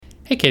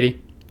Hey,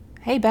 Katie.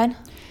 Hey, Ben.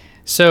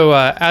 So,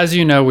 as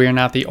you know, we are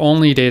not the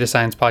only data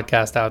science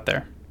podcast out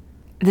there.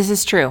 This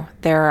is true.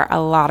 There are a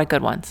lot of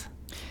good ones.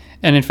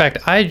 And in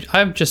fact,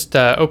 I've just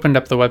opened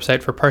up the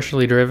website for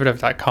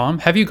partiallyderivative.com.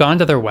 Have you gone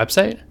to their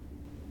website?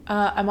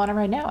 I'm on it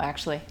right now,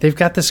 actually. They've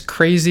got this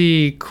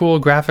crazy, cool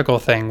graphical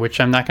thing, which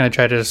I'm not going to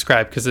try to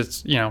describe because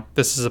it's,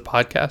 this is a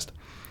podcast.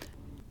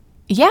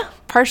 Yeah,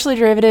 partially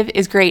derivative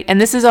is great.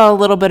 And this is a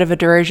little bit of a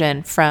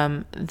diversion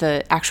from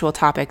the actual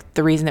topic,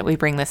 the reason that we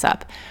bring this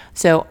up.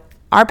 So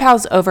our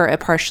pals over at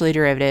Partially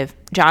Derivative,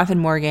 Jonathan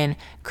Morgan,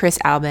 Chris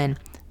Albin,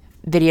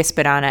 Vidya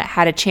Spadana,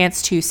 had a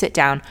chance to sit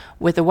down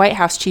with the White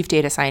House chief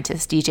data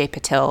scientist, DJ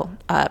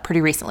Patil,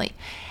 pretty recently.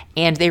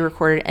 And they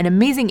recorded an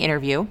amazing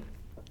interview.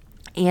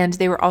 And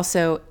they were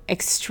also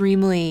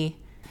extremely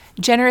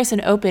generous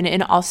and open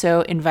in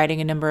also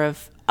inviting a number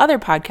of other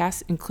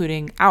podcasts,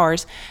 including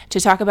ours, to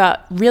talk about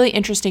really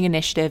interesting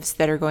initiatives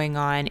that are going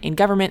on in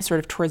government sort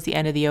of towards the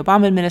end of the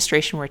Obama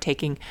administration. We're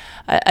taking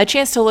a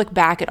chance to look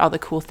back at all the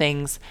cool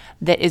things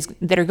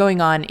that are going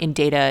on in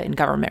data in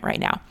government right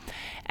now.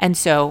 And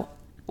so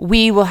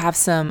we will have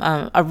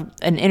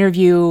an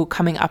interview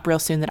coming up real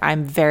soon that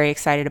I'm very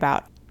excited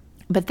about.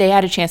 But they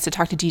had a chance to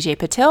talk to DJ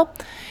Patil,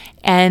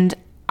 and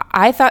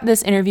I thought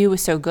this interview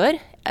was so good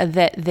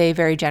that they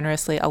very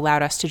generously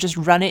allowed us to just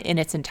run it in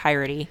its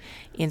entirety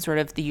in sort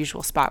of the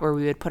usual spot where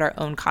we would put our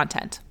own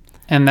content.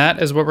 And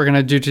that is what we're going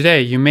to do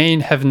today. You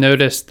may have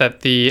noticed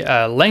that the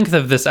length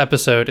of this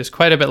episode is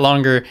quite a bit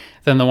longer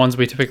than the ones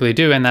we typically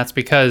do, and that's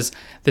because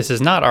this is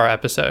not our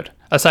episode,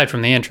 aside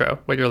from the intro,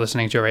 what you're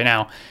listening to right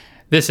now.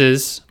 This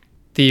is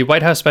the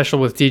White House special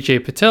with DJ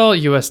Patil,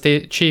 U.S.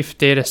 Chief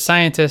Data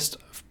Scientist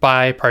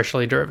by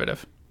Partially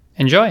Derivative.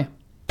 Enjoy.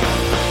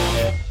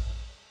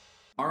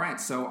 All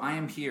right, so I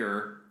am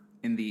here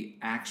in the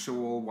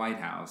actual White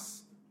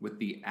House with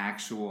the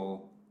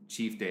actual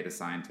Chief Data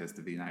Scientist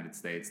of the United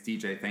States.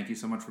 DJ, thank you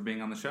so much for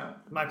being on the show.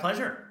 My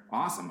pleasure.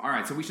 Awesome. All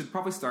right, so we should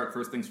probably start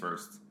first things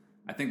first.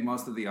 I think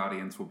most of the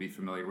audience will be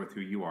familiar with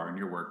who you are and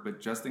your work, but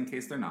just in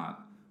case they're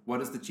not, what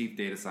does the Chief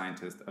Data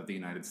Scientist of the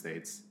United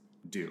States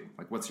do?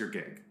 Like, what's your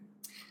gig?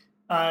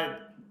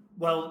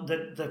 Well,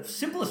 the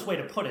simplest way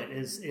to put it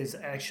is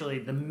actually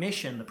the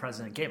mission the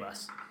president gave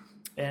us.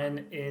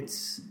 And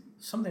it's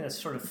something that's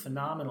sort of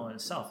phenomenal in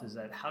itself, is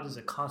that how does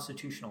a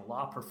constitutional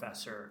law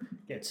professor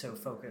get so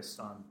focused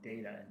on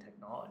data and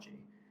technology?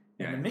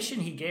 And the mission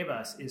he gave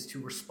us is to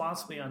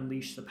responsibly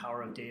unleash the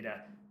power of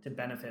data to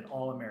benefit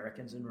all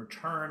Americans and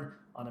return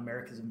on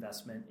America's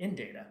investment in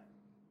data.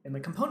 And the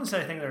components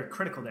that I think that are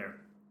critical there,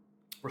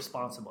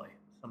 responsibly,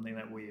 something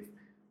that we've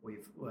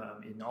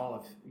in all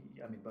of,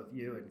 both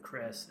you and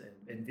Chris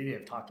and Vidya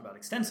have talked about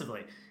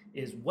extensively,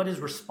 is what does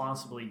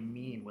responsibly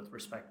mean with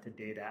respect to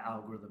data,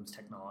 algorithms,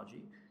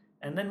 technology?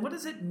 And then what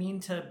does it mean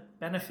to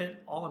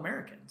benefit all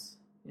Americans?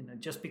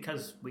 Just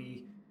because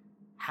we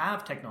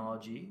have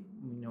technology,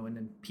 and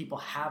then people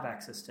have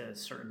access to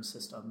certain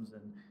systems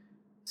and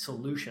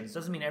solutions,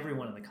 doesn't mean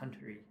everyone in the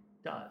country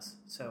does.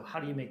 So how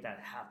do you make that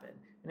happen?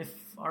 And if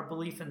our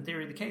belief and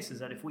theory of the case is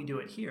that if we do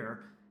it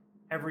here,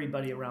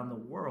 everybody around the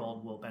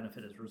world will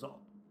benefit as a result.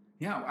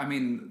 Yeah,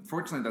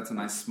 fortunately, that's a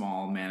nice,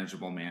 small,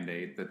 manageable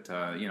mandate that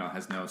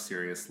has no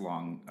serious,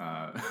 long,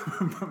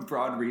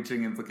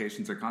 broad-reaching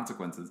implications or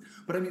consequences.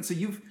 But so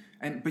you've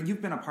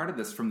been a part of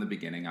this from the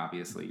beginning.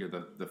 Obviously, you're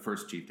the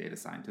first chief data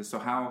scientist. So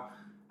how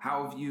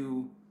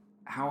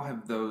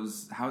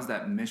has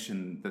that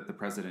mission that the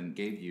president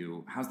gave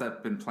you? How's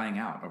that been playing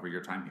out over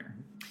your time here?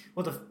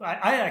 Well,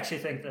 I actually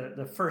think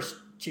the first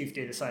chief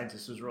data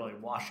scientist was really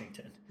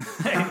Washington.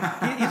 He's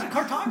a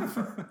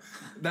cartographer.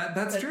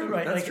 That's true.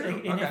 Right? That's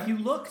true. And okay. if you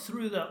look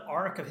through the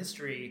arc of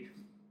history,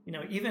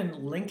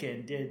 even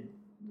Lincoln did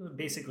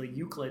basically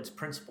Euclid's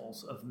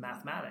principles of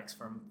mathematics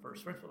from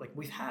first principle. Like,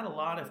 we've had a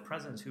lot of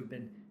presidents who've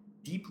been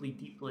deeply,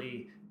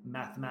 deeply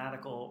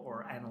mathematical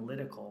or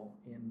analytical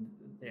in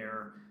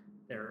their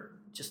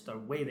just the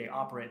way they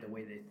operate, the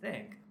way they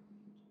think.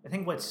 I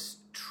think what's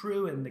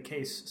true in the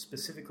case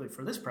specifically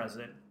for this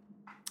president,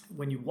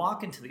 when you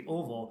walk into the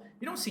Oval,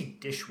 you don't see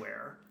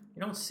dishware.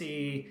 You don't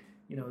see,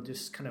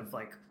 just kind of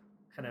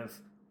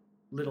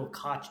little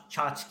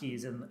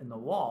tchotchkes in the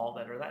wall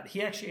that are that.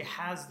 He actually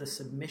has the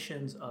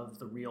submissions of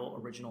the real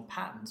original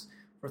patents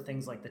for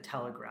things like the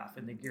telegraph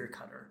and the gear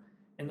cutter.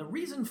 And the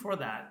reason for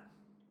that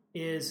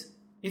is,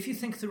 if you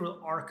think through the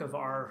arc of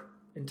our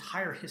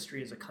entire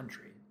history as a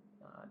country,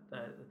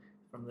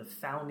 from the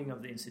founding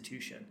of the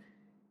institution,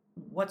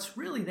 what's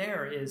really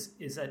there is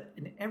that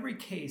in every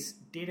case,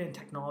 data and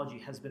technology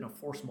has been a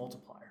force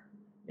multiplier.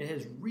 It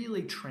has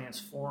really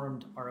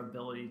transformed our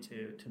ability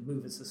to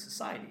move as a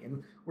society.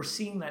 And we're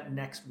seeing that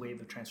next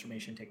wave of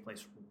transformation take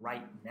place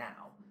right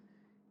now.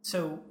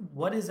 So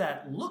what does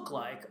that look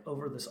like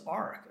over this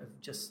arc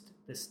of just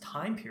this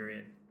time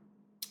period?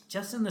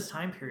 Just in this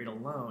time period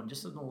alone,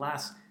 just in the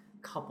last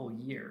couple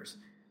years,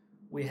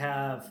 we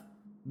have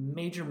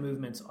major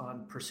movements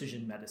on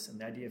precision medicine,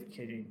 the idea of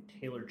getting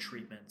tailored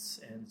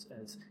treatments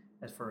as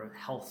for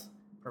health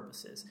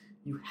purposes.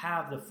 You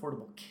have the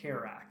Affordable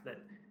Care Act that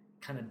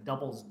kind of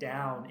doubles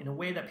down in a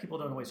way that people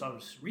don't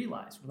always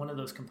realize. One of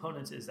those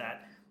components is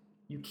that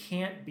you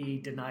can't be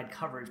denied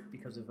coverage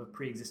because of a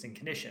pre-existing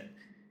condition.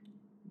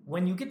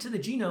 When you get to the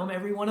genome,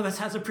 every one of us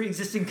has a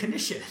pre-existing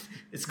condition.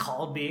 It's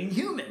called being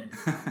human.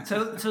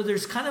 So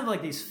there's kind of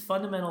like these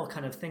fundamental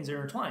kind of things that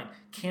are intertwined.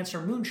 Cancer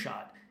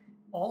moonshot.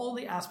 All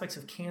the aspects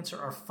of cancer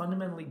are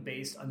fundamentally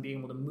based on being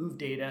able to move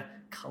data,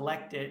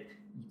 collect it,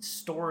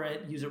 store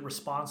it, use it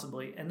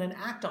responsibly, and then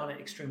act on it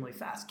extremely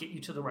fast, get you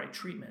to the right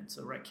treatments,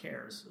 the right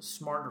cares,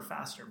 smarter,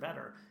 faster,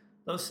 better,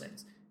 those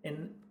things.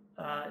 In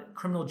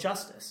criminal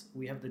justice,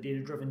 we have the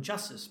Data-Driven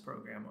Justice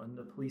Program and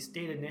the Police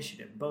Data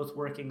Initiative, both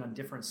working on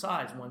different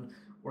sides, one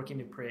working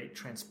to create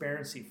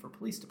transparency for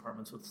police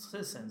departments with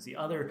citizens, the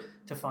other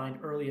to find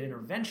early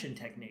intervention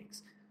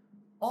techniques.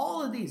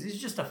 All of these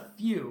is just a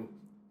few.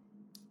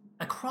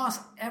 Across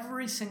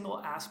every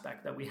single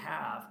aspect that we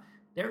have,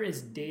 there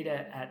is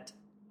data at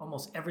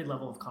almost every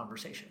level of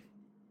conversation.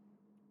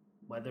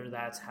 Whether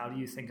that's how do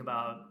you think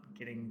about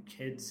getting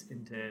kids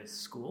into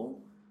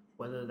school,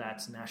 whether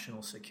that's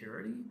national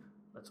security,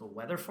 that's a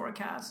weather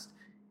forecast.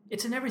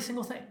 It's in every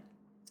single thing.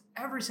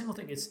 Every single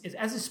thing. It's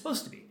as it's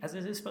supposed to be, as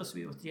it is supposed to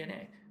be with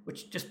DNA,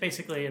 which just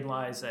basically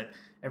implies that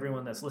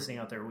everyone that's listening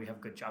out there, we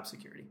have good job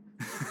security.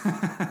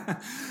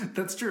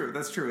 That's true.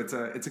 That's true. It's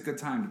a good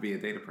time to be a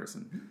data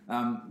person.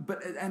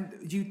 And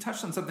you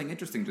touched on something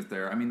interesting just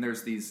there. I mean,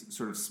 there's these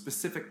sort of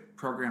specific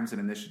programs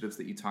and initiatives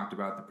that you talked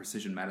about, the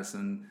precision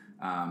medicine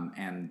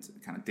and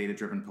kind of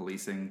data-driven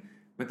policing.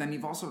 But then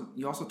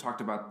you also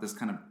talked about this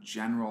kind of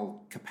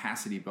general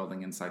capacity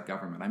building inside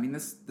government. I mean,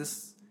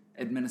 this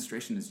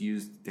administration has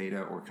used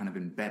data or kind of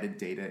embedded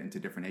data into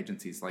different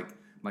agencies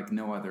like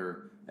no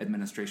other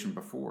administration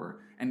before.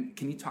 And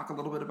can you talk a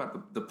little bit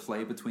about the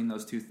play between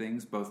those two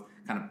things, both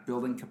kind of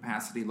building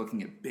capacity,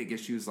 looking at big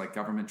issues like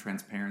government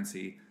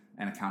transparency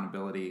and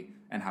accountability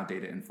and how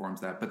data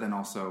informs that, but then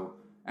also,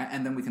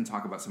 and then we can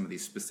talk about some of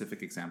these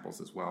specific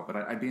examples as well. But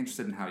I'd be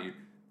interested in how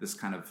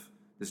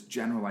this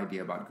general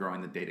idea about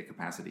growing the data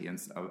capacity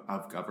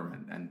of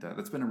government, and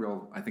that's been a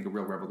real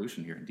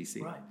revolution here in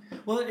DC. Right.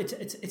 Well,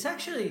 it's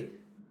actually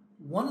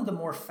one of the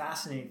more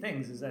fascinating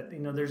things is that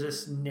there's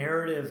this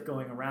narrative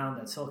going around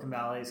that Silicon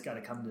Valley's got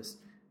to come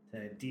to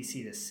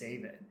DC to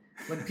save it.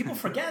 When people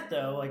forget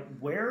though, like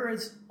where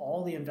is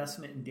all the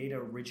investment in data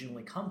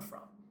originally come from?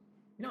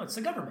 It's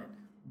the government,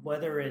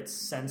 whether it's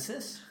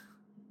census,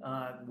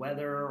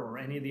 weather, or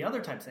any of the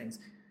other type of things.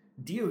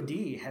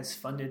 DoD has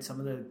funded some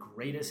of the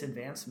greatest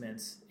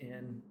advancements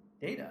in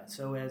data.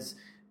 So has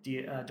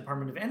the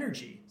Department of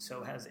Energy.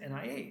 So has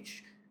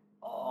NIH.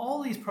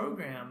 All these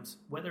programs,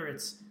 whether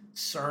it's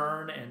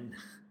CERN and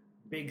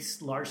big,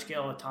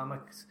 large-scale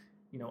atomic,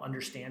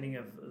 understanding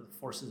of the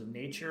forces of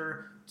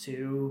nature,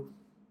 to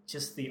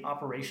just the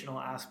operational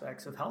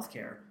aspects of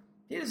healthcare,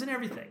 data's in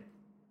everything.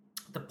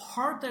 The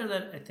part there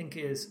that I think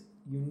is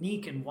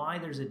unique and why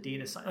there's a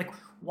data scientist, like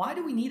why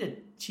do we need a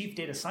chief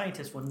data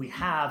scientist when we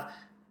have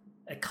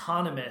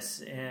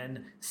economists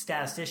and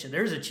statisticians?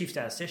 There's a chief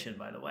statistician,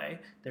 by the way.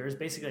 There is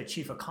basically a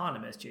chief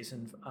economist,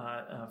 Jason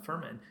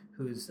Furman,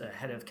 who's the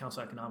head of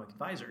Council of Economic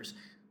Advisors.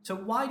 So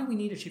why do we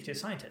need a chief data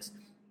scientist?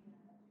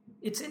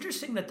 It's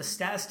interesting that the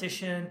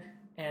statistician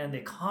and the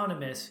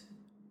economist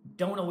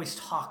don't always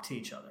talk to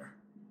each other.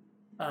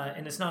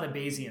 And it's not a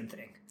Bayesian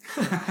thing.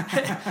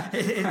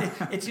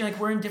 It's like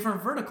we're in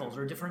different verticals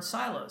or different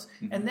silos.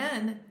 Mm-hmm. And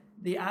then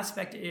the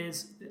aspect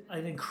is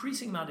an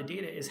increasing amount of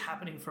data is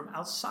happening from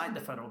outside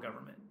the federal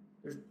government.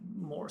 There's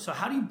more. So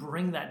how do you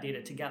bring that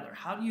data together?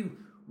 How do you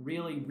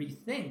really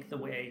rethink the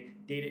way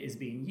data is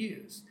being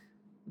used?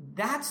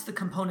 That's the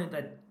component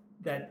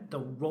that the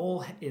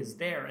role is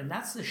there. And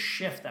that's the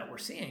shift that we're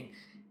seeing,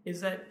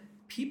 is that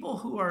people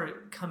who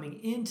are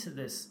coming into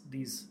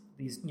these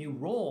new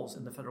roles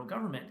in the federal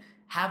government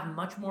have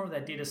much more of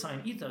that data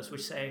science ethos,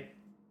 which say,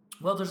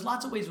 well, there's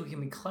lots of ways we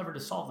can be clever to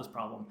solve this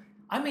problem.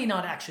 I may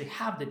not actually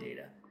have the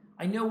data.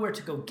 I know where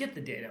to go get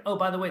the data. Oh,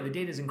 by the way, the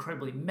data is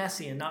incredibly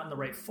messy and not in the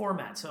right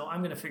format. So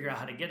I'm going to figure out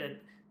how to get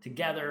it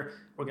together.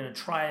 We're going to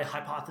try a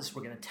hypothesis.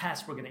 We're going to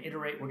test. We're going to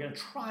iterate. We're going to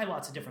try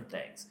lots of different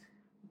things.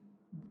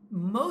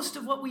 Most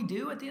of what we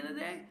do at the end of the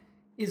day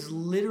is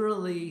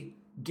literally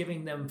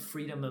giving them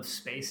freedom of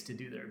space to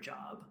do their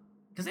job.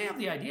 Because they have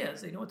the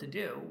ideas. They know what to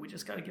do. We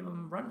just got to give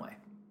them runway.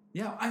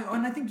 Yeah,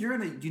 and I think you're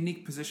in a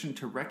unique position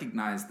to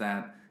recognize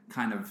that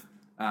kind of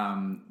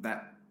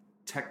that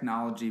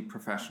technology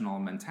professional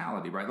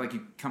mentality, right? Like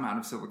you come out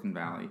of Silicon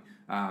Valley.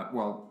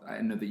 Well, I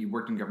know that you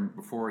worked in government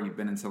before. You've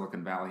been in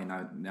Silicon Valley,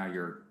 and now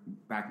you're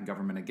back in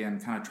government again.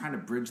 Kind of trying to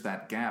bridge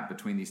that gap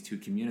between these two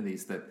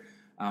communities that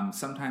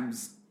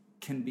sometimes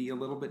can be a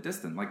little bit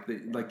distant.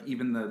 Like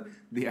even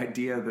the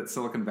idea that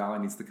Silicon Valley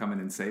needs to come in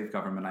and save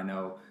government. I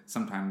know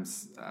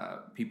sometimes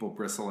people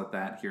bristle at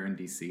that here in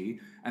DC,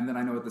 and then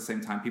I know at the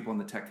same time people in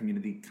the tech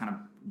community kind of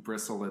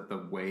bristle at the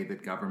way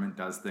that government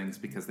does things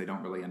because they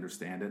don't really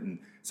understand it. And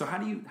so how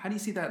do you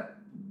see that?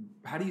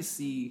 How do you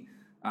see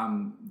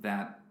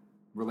that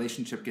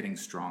relationship getting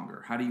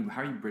stronger? How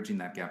are you bridging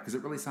that gap? Because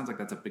it really sounds like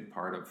that's a big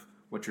part of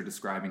what you're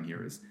describing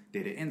here is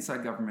data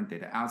inside government,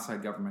 data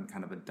outside government,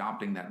 kind of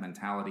adopting that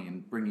mentality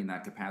and bringing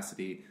that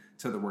capacity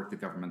to the work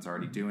that government's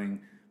already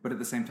doing. But at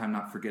the same time,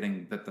 not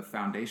forgetting that the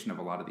foundation of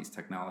a lot of these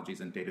technologies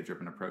and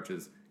data-driven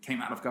approaches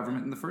came out of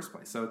government in the first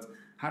place. So it's,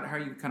 how are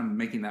you kind of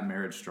making that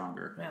marriage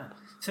stronger? Yeah.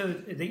 So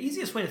the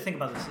easiest way to think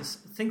about this is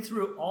think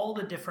through all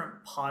the different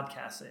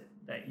podcasts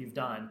that you've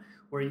done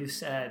where you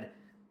said,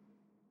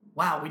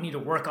 wow, we need to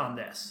work on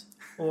this.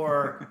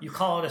 Or you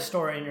call it a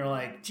story and you're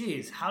like,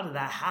 geez, how did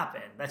that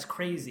happen? That's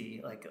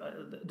crazy. Like,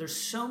 there's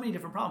so many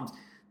different problems.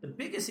 The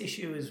biggest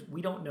issue is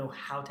we don't know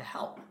how to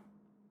help.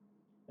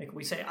 Like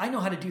we say, I know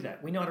how to do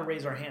that. We know how to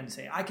raise our hand and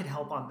say, I could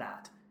help on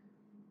that.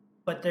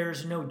 But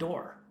there's no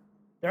door.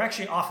 There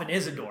actually often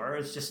is a door.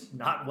 It's just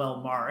not well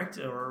marked,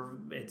 or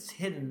it's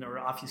hidden or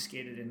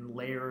obfuscated in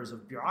layers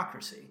of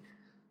bureaucracy.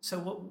 So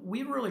what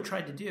we really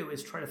tried to do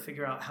is try to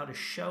figure out how to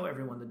show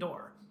everyone the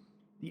door.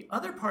 The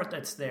other part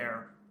that's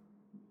there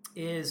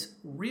is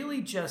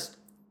really just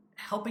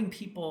helping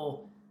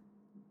people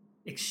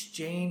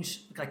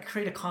exchange, like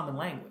create a common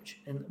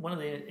language. And one of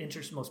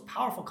the most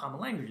powerful common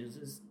languages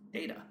is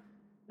data.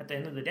 At the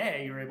end of the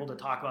day, you're able to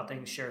talk about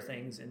things, share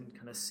things, and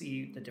kind of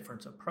see the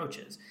different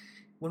approaches.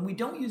 When we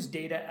don't use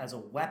data as a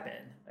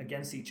weapon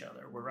against each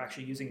other, we're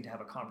actually using it to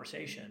have a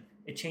conversation,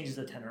 it changes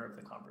the tenor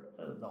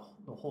of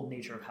the whole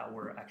nature of how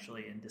we're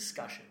actually in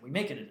discussion. We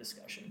make it a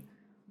discussion.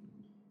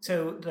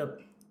 So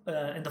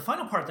and the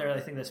final part there I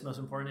think that's most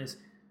important is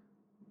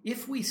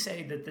if we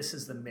say that this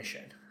is the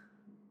mission,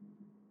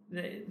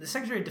 the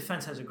Secretary of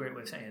Defense has a great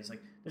way of saying it. It's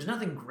like there's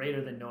nothing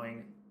greater than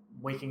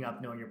waking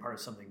up knowing you're part of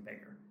something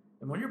bigger.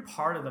 And when you're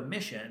part of a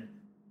mission,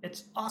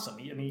 it's awesome.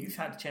 I mean, you've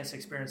had a chance to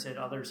experience it.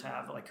 Others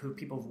have, like who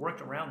people have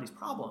worked around these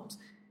problems.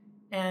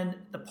 And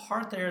the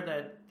part there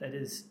that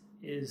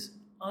is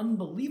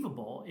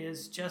unbelievable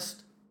is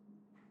just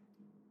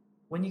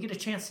when you get a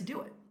chance to do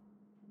it.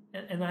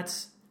 And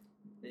that's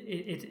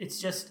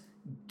it's just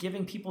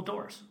giving people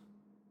doors.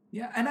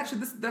 Yeah, and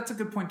actually, that's a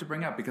good point to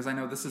bring up because I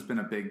know this has been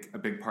a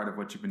big part of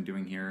what you've been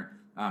doing here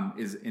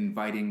is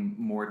inviting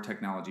more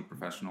technology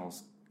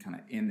professionals, kind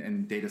of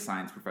and data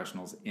science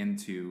professionals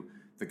into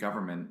the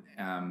government.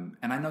 And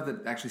I know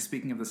that actually,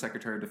 speaking of the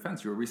Secretary of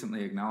Defense, you were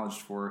recently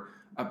acknowledged for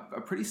a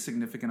pretty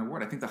significant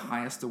award. I think the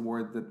highest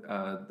award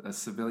that a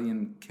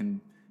civilian can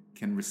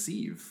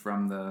receive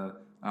from the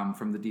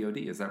DoD.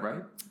 Is that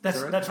right?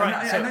 That's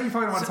right. I know you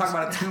probably don't want to talk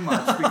about it too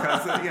much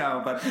because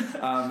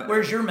but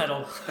where's your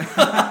medal?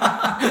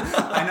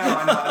 I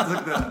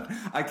know.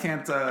 I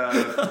can't.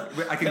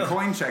 I can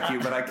coin check you,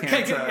 but I can't.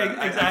 Exactly.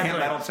 I can't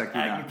medal check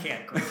you. You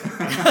can't coin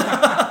check.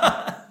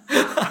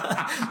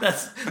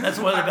 That's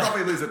one of the. I'd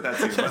probably lose at that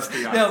too. Let's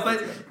be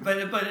honest.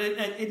 No, but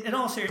in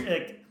all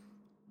seriousness,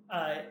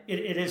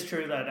 it is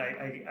true that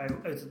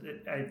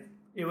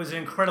it was an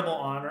incredible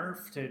honor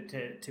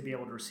to be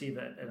able to receive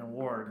an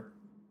award,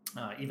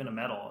 even a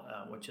medal,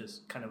 which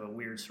is kind of a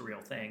weird,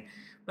 surreal thing.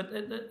 But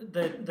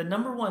the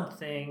number one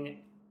thing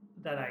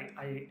that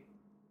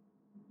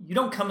you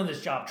don't come in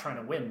this job trying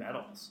to win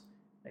medals.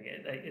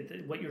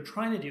 What you're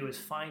trying to do is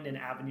find an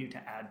avenue to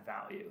add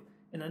value.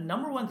 And the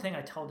number one thing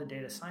I tell the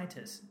data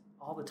scientists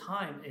all the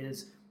time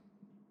is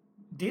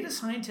data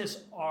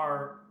scientists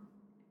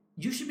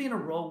you should be in a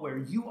role where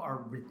you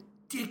are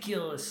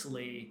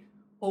ridiculously,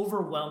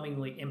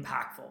 overwhelmingly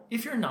impactful.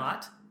 If you're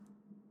not,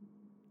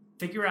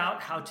 figure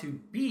out how to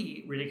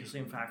be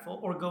ridiculously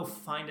impactful or go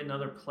find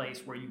another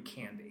place where you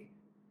can be.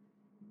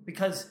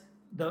 Because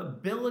the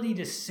ability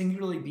to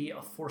singularly be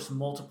a force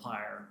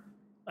multiplier,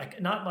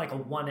 like not like a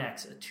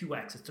 1x, a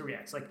 2x, a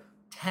 3x, like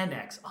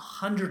 10x,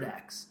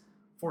 100x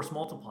force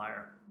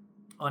multiplier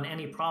on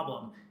any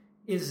problem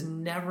is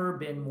never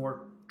been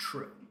more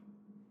true.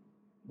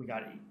 We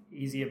got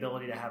easy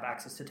ability to have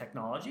access to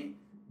technology.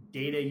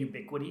 Data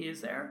ubiquity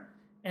is there.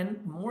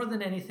 And more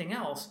than anything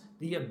else,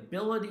 the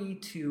ability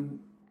to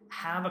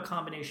have a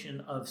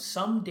combination of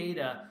some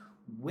data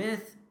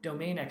with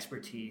domain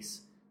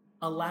expertise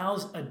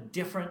allows a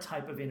different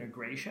type of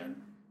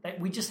integration that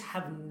we just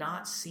have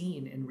not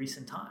seen in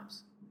recent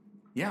times.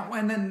 Yeah,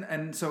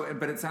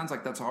 but it sounds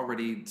like that's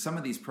already some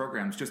of these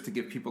programs. Just to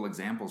give people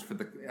examples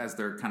as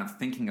they're kind of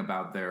thinking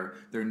about their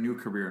new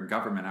career in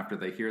government after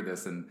they hear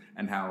this, and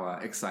how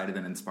excited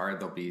and inspired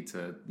they'll be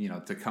to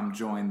come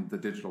join the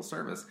digital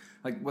service.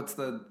 Like, what's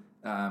the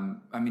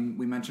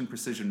we mentioned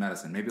precision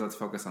medicine. Maybe let's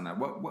focus on that.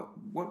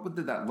 What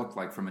did that look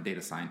like from a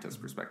data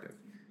scientist perspective?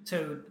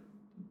 So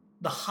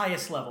the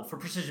highest level for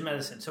precision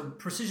medicine. So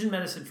precision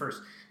medicine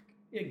first.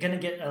 Going to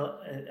get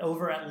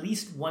over at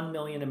least 1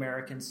 million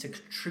Americans to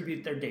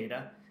contribute their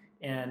data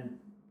and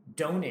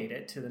donate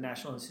it to the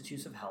National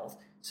Institutes of Health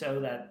so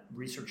that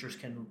researchers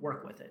can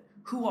work with it.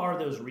 Who are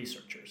those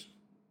researchers?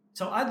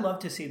 So I'd love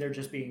to see there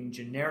just being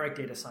generic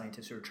data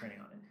scientists who are training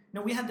on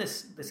it. We had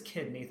this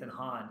kid, Nathan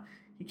Hahn.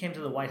 He came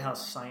to the White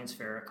House Science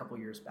Fair a couple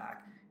years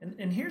back.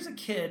 And here's a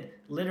kid,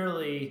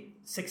 literally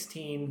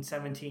 16,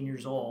 17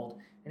 years old,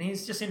 and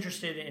he's just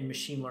interested in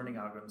machine learning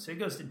algorithms. So he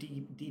goes to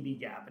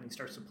dbGaP and he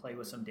starts to play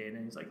with some data.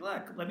 And he's like,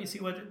 look, let me see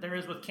what there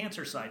is with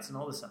cancer sites and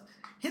all this stuff.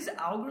 His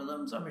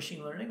algorithms on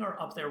machine learning are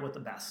up there with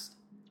the best.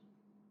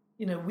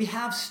 we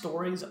have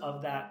stories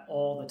of that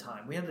all the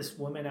time. We have this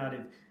woman out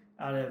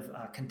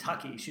of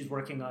Kentucky. She's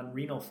working on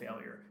renal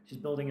failure. She's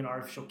building an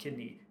artificial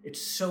kidney.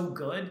 It's so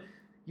good.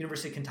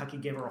 University of Kentucky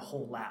gave her a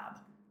whole lab.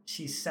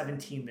 She's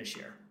 17 this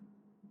year.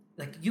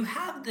 Like, you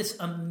have this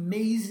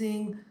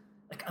amazing,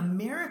 like,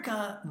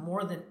 America,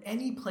 more than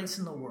any place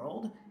in the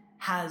world,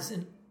 has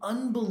an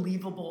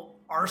unbelievable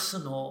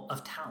arsenal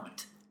of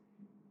talent.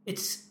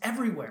 It's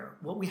everywhere.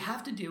 What we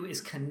have to do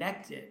is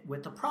connect it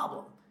with the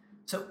problem.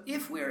 So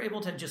if we're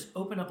able to just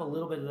open up a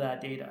little bit of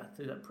that data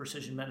through the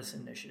Precision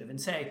Medicine Initiative and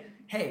say,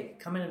 hey,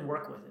 come in and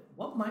work with it,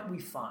 what might we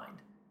find?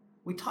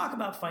 We talk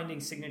about finding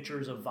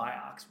signatures of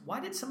Vioxx. Why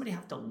did somebody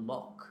have to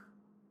look?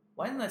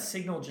 Why didn't that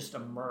signal just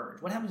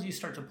emerge? What happens when you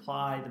start to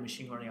apply the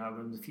machine learning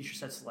algorithm, the feature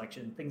set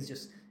selection, things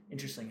just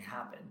interesting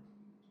happen.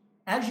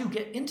 As you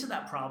get into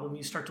that problem,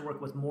 you start to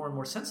work with more and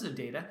more sensitive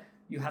data.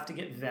 You have to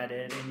get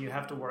vetted and you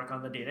have to work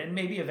on the data. And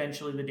maybe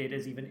eventually the data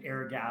is even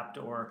air-gapped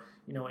or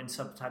in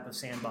some type of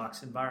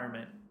sandbox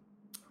environment.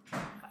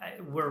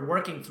 We're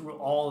working through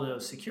all of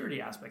those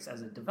security aspects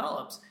as it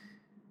develops.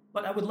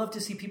 But I would love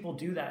to see people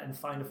do that and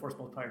find a force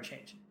multiplier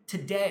change.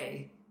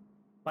 Today,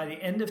 by the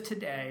end of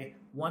today,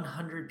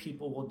 100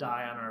 people will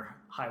die on our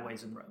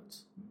highways and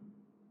roads.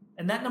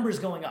 And that number is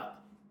going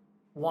up.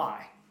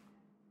 Why?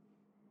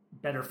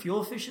 Better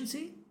fuel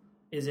efficiency?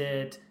 Is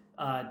it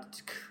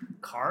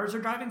cars are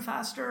driving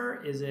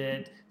faster? Is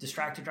it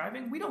distracted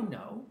driving? We don't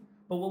know.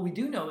 But what we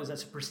do know is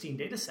that's a pristine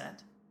data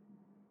set.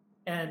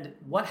 And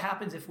what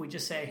happens if we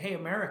just say, hey,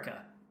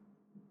 America,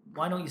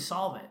 why don't you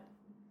solve it?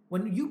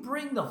 When you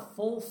bring the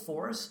full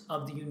force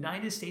of the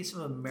United States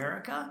of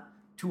America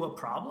to a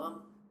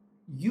problem,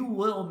 you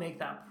will make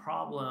that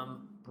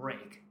problem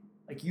break.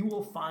 Like, you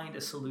will find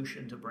a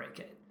solution to break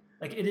it.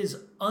 Like, it is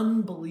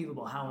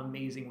unbelievable how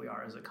amazing we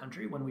are as a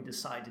country when we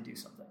decide to do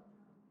something.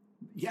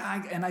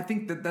 Yeah, and I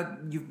think that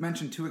you've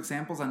mentioned two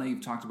examples. I know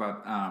you've talked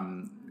about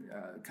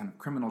kind of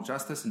criminal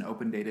justice and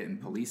open data in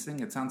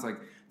policing. It sounds like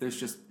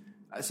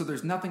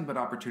there's nothing but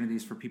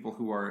opportunities for people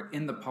who are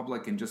in the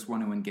public and just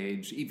want to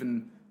engage,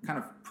 even kind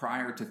of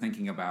prior to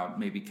thinking about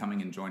maybe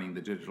coming and joining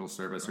the digital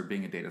service or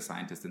being a data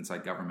scientist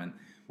inside government.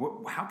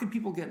 How can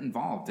people get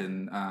involved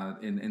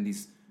in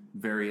these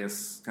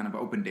various kind of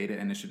open data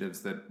initiatives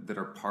that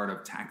are part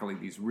of tackling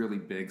these really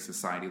big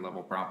society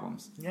level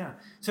problems? Yeah.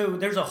 So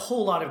there's a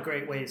whole lot of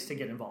great ways to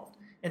get involved.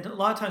 And a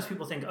lot of times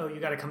people think, oh, you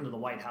got to come to the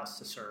White House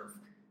to serve.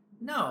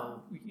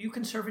 No, you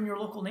can serve in your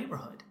local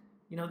neighborhood.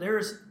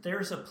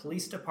 There's a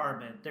police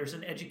department, there's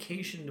an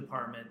education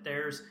department,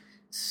 there's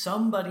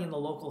somebody in the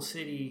local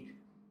city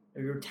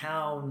or your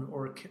town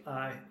or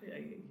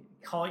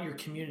call it your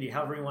community,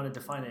 however you want to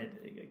define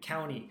it,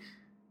 county.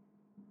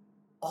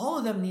 All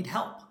of them need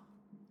help.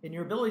 And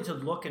your ability to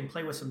look and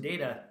play with some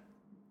data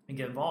and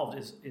get involved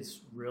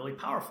is really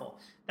powerful.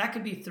 That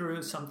could be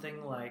through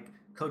something like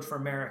Code for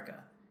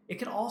America. It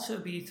could also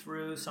be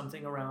through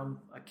something around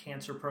a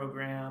cancer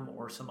program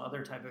or some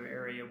other type of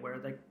area where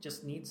that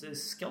just needs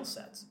those skill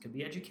sets. It could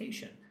be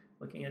education,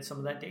 looking at some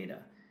of that data.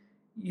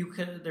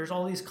 There's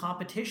all these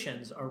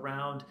competitions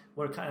around,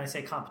 what kind I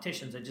say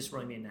competitions, I just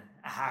really mean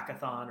a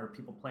hackathon or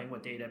people playing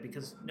with data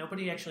because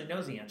nobody actually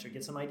knows the answer.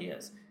 Get some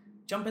ideas.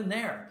 Jump in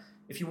there.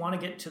 If you want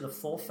to get to the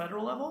full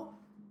federal level,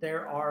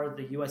 there are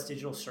the U.S.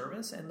 Digital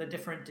Service and the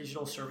different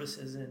digital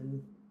services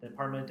in the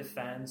Department of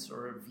Defense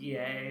or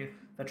VA,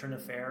 Veteran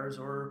Affairs,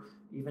 or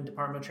even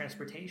Department of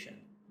Transportation.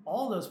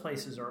 All those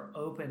places are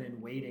open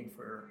and waiting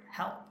for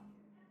help.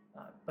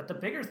 But the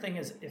bigger thing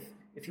is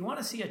if you want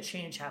to see a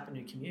change happen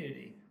in a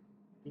community,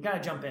 you got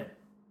to jump in.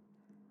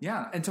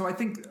 Yeah, and so I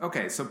think,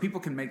 okay, so people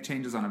can make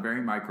changes on a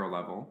very micro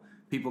level.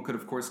 People could,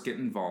 of course, get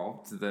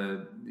involved.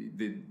 The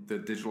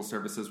digital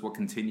services will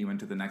continue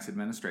into the next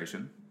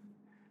administration,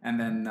 and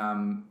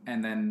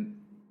then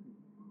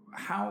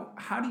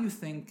how do you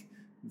think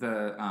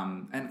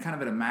and kind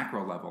of at a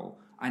macro level?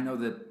 I know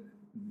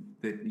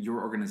that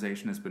your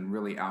organization has been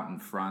really out in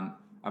front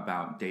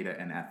about data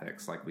and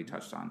ethics, like we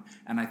touched on,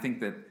 and I think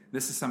that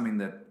this is something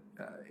that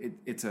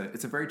it's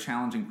a very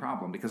challenging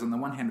problem because on the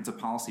one hand it's a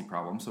policy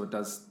problem, so it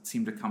does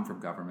seem to come from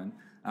government,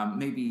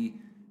 maybe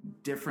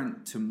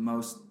different to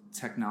most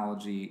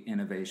technology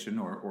innovation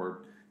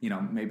or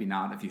maybe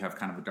not if you have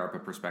kind of a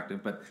DARPA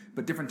perspective, but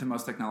different to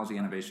most technology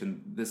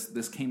innovation,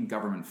 this came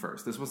government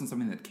first. This wasn't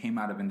something that came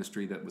out of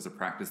industry that was a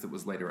practice that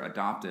was later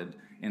adopted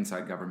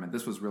inside government.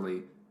 This was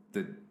really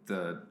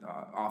the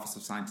Office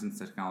of Science and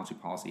Technology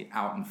Policy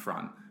out in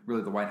front,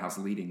 really the White House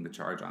leading the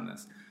charge on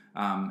this.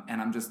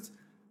 And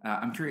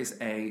I'm curious,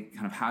 A,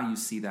 kind of how you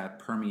see that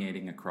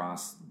permeating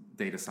across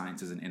data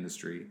sciences and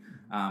industry,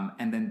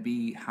 and then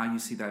B, how you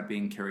see that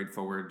being carried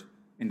forward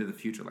into the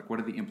future. Like, what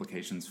are the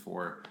implications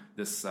for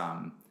this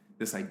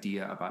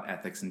idea about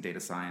ethics and data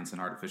science and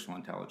artificial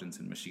intelligence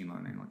and machine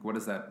learning? Like, what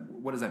does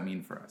that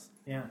mean for us?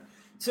 Yeah.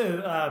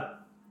 So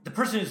the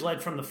person who's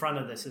led from the front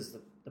of this is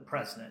the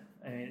president.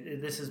 I mean,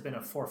 this has been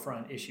a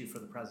forefront issue for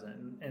the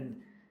president,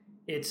 and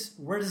it's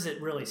where does it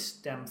really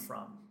stem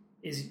from?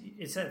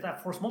 It's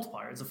that force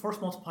multiplier. Is the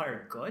force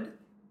multiplier good,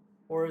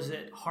 or is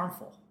it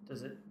harmful?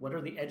 What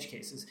are the edge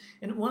cases?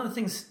 And one of the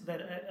things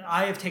that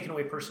I have taken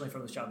away personally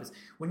from this job is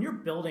when you're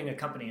building a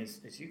company,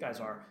 as you guys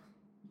are,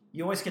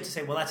 you always get to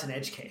say, well, that's an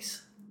edge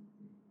case.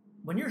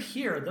 When you're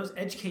here, those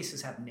edge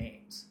cases have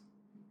names.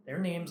 They're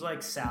names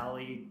like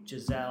Sally,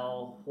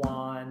 Giselle,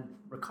 Juan,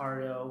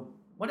 Ricardo,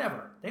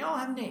 whatever. They all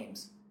have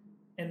names.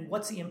 And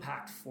what's the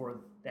impact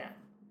for them?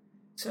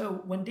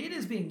 So when data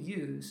is being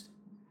used,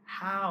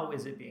 how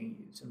is it being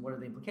used and what are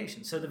the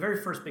implications? So the very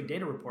first big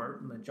data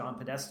report that John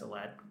Podesta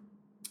led,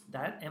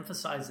 that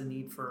emphasized the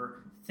need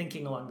for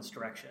thinking along this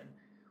direction.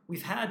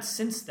 We've had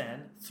since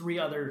then 3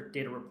 other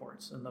data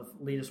reports, and the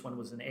latest one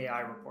was an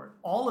AI report.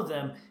 All of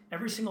them,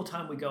 every single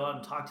time we go out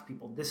and talk to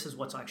people, this is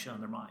what's actually on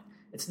their mind.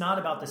 It's not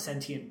about the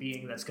sentient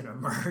being that's going to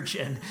emerge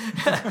and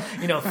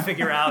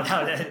figure out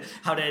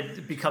how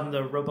to become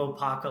the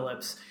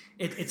robo-apocalypse.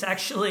 It's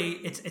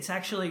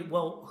actually,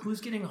 well, who's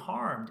getting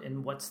harmed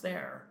and what's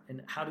there,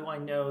 and how do I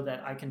know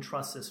that I can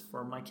trust this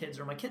for my kids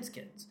or my kids'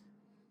 kids?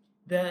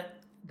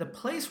 The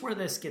place where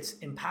this gets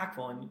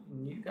impactful, and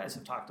you guys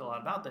have talked a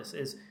lot about this,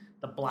 is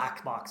the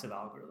black box of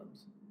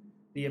algorithms.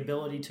 The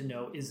ability to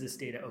know, is this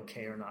data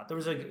okay or not? There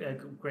was a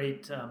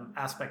great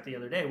aspect the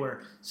other day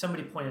where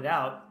somebody pointed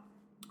out,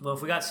 well,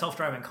 if we got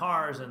self-driving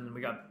cars and we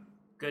got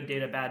good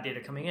data, bad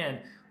data coming in,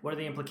 what are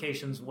the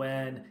implications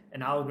when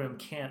an algorithm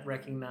can't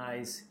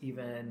recognize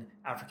even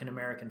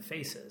African-American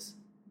faces?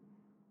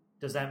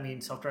 Does that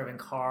mean self-driving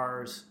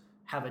cars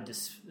have a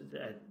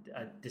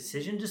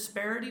decision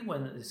disparity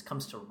when it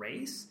comes to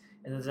race?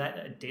 And is that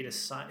a data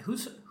science?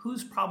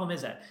 Whose problem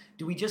is that?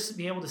 Do we just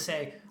be able to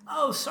say,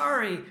 oh,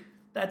 sorry,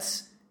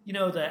 that's,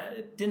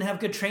 that didn't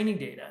have good training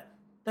data?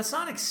 That's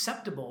not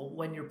acceptable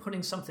when you're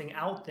putting something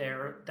out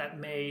there that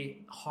may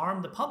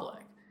harm the public.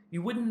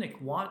 You wouldn't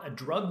want a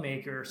drug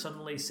maker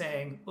suddenly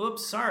saying,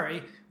 oops,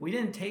 sorry, we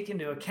didn't take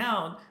into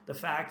account the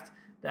fact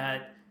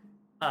that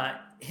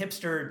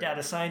hipster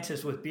data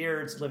scientists with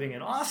beards living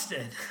in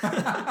Austin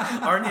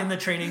aren't in the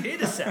training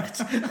data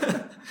set.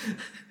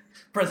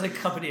 Present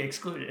company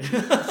excluded.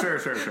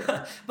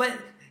 Sure. But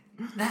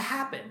that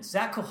happens.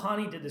 Zach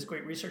Kohani did this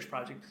great research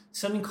project,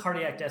 sudden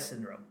cardiac death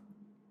syndrome.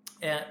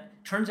 And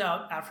turns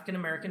out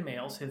African-American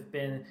males have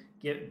been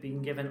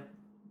being given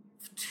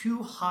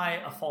too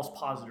high a false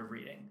positive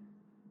reading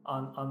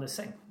on this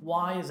thing.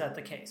 Why is that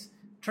the case?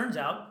 Turns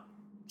out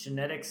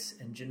genetics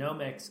and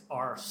genomics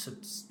are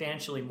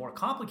substantially more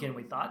complicated than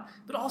we thought,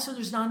 but also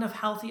there's not enough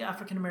healthy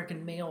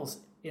African-American males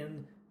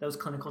in those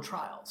clinical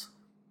trials.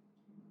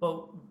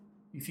 But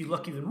if you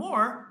look even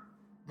more,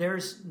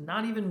 there's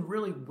not even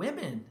really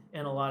women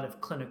in a lot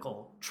of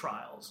clinical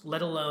trials,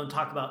 let alone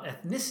talk about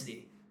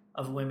ethnicity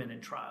of women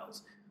in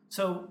trials.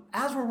 So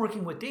as we're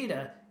working with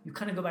data, you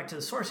kind of go back to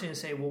the source and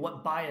say, well,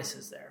 what bias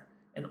is there?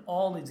 And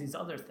all of these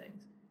other things.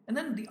 And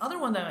then the other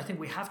one that I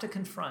think we have to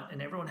confront,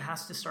 and everyone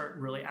has to start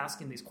really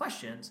asking these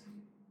questions,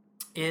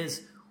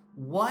 is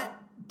what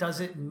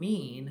does it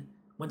mean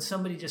when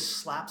somebody just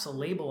slaps a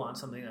label on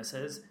something that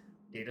says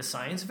data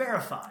science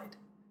verified,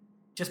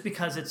 just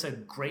because it's a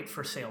great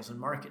for sales and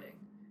marketing?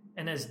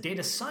 And as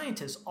data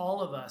scientists,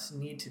 all of us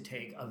need to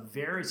take a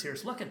very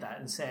serious look at that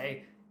and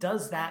say,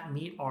 does that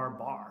meet our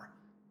bar?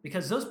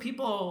 Because those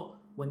people,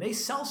 when they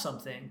sell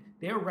something,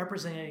 they are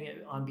representing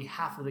it on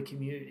behalf of the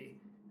community.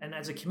 And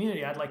as a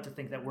community, I'd like to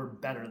think that we're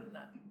better than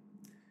that.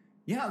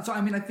 Yeah, so I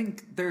mean, I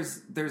think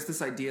there's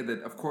this idea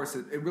that, of course,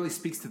 it really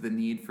speaks to the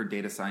need for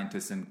data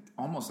scientists and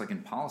almost like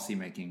in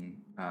policymaking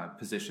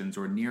positions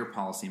or near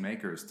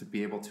policymakers to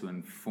be able to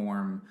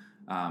inform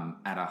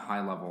at a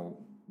high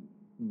level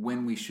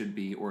when we should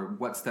be or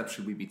what steps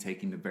should we be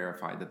taking to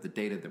verify that the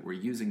data that we're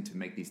using to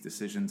make these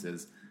decisions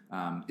is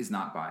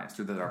not biased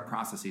or that our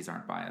processes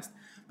aren't biased.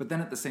 But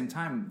then at the same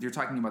time, you're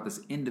talking about this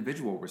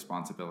individual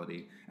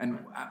responsibility. And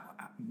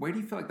where do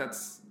you feel like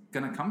that's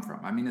going to come from?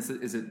 I mean, is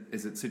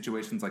it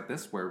situations like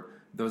this where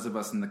those of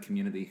us in the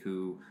community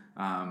who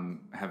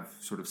have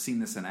sort of seen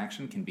this in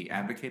action can be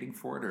advocating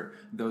for it, or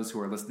those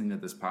who are listening to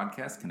this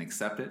podcast can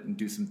accept it and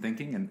do some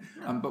thinking?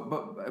 And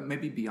but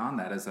maybe beyond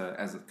that, as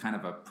a kind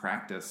of a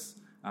practice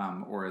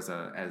or as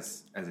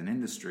an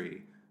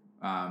industry,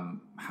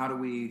 how do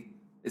we?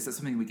 Is that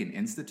something we can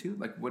institute?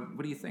 Like, what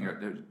do you think?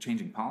 Are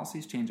changing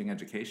policies, changing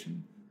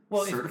education,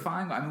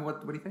 certifying? I mean,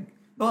 what do you think?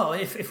 Well,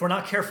 if we're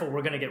not careful,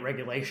 we're going to get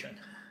regulation.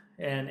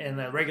 And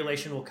the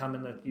regulation will come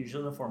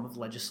usually in the form of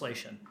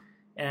legislation.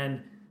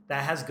 And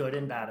that has good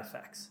and bad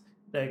effects.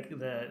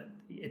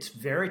 It's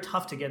very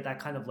tough to get that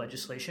kind of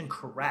legislation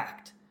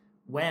correct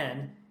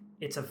when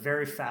it's a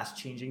very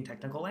fast-changing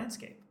technical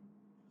landscape.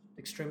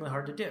 Extremely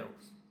hard to do.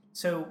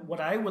 So what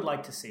I would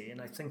like to see,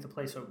 and I think the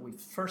place where we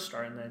first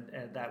start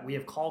and that we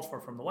have called for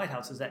from the White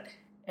House, is that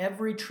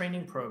every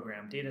training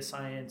program, data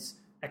science,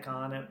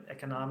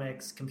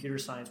 economics, computer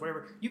science,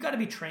 whatever, you got to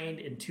be trained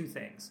in 2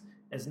 things,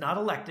 as not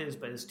electives,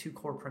 but as 2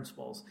 core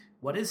principles.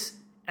 What does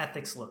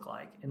ethics look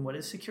like, and what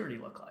does security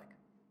look like?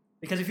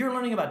 Because if you're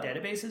learning about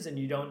databases and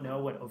you don't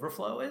know what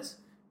overflow is,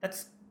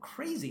 that's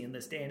crazy in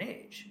this day and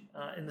age.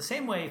 In the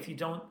same way, if you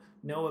don't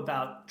know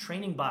about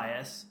training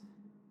bias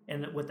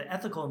and with the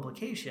ethical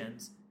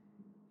implications,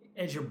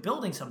 as you're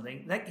building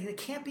something, that it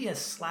can't be a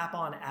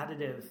slap-on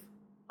additive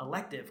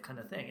elective kind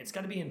of thing. It's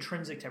got to be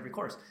intrinsic to every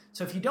course.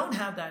 So if you don't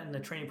have that in the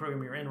training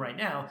program you're in right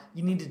now,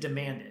 you need to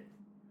demand it,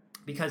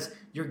 because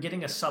you're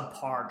getting a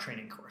subpar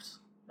training course,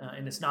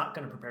 and it's not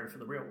going to prepare you for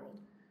the real world.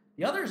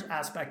 The other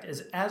aspect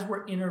is, as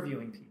we're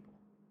interviewing people,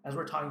 as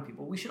we're talking to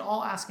people, we should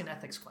all ask an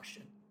ethics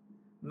question.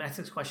 An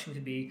ethics question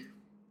could be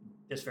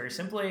just very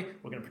simply,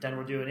 we're going to pretend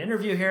we're doing an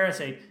interview here and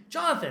say,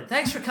 Jonathan,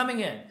 thanks for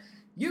coming in.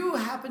 You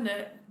happen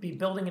to be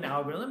building an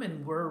algorithm,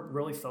 and we're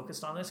really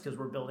focused on this because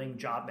we're building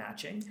job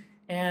matching,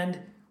 and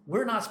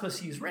we're not supposed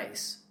to use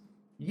race.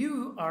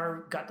 You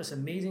got this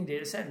amazing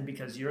data set, and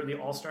because you're the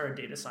all-star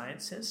data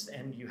scientist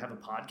and you have a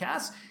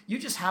podcast, you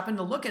just happen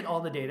to look at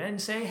all the data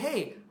and say,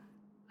 hey,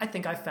 I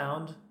think I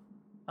found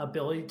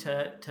ability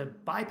to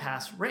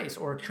bypass race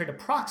or create a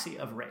proxy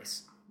of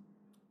race.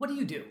 What do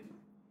you do?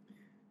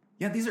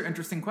 Yeah, these are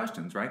interesting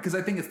questions, right? Because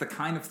I think it's the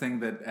kind of thing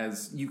that,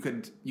 as you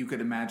could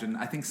imagine,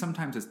 I think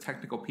sometimes as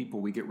technical people,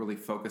 we get really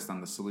focused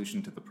on the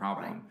solution to the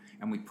problem, right,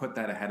 and we put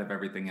that ahead of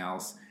everything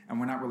else, and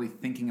we're not really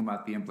thinking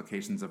about the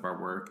implications of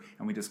our work,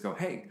 and we just go,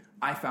 hey,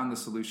 I found the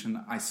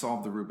solution, I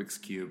solved the Rubik's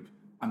Cube,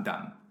 I'm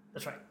done.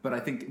 That's right. But I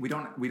think we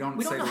don't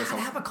know how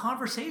to have a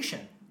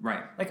conversation.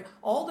 Right. Like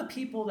all the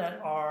people that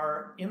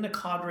are in the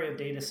cadre of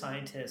data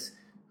scientists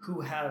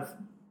who have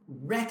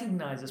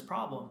recognized this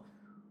problem,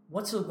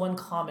 what's the one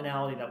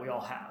commonality that we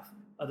all have,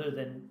 other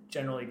than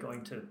generally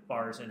going to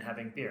bars and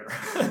having beer,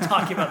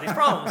 talking about these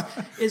problems,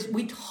 is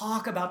we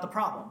talk about the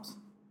problems.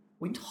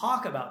 We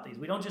talk about these.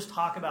 We don't just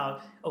talk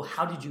about, oh,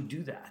 how did you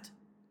do that?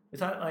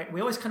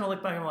 We always kind of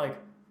look back and we're like,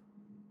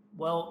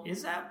 well,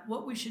 is that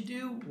what we should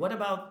do? What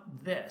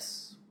about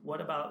this?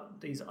 What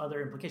about these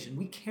other implications?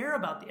 We care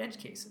about the edge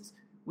cases.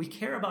 We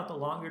care about the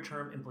longer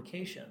term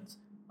implications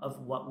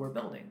of what we're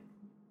building.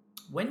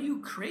 When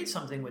you create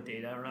something with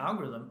data or an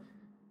algorithm,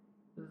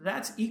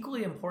 that's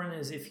equally important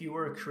as if you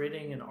were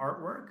creating an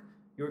artwork,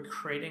 you're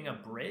creating a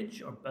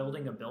bridge or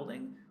building a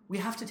building. We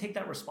have to take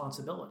that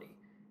responsibility.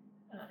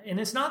 And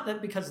it's not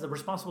that because the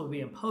responsibility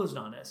will be imposed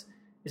on us,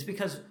 it's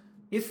because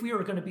if we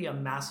are going to be a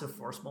massive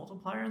force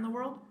multiplier in the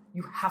world,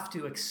 you have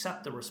to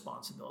accept the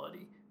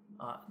responsibility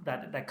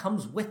that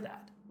comes with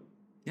that.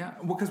 Yeah,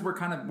 well, because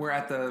we're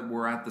at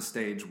the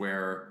stage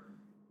where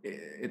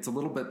it's a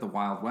little bit the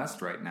Wild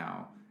West right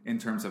now in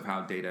terms of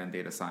how data and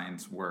data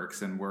science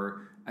works, and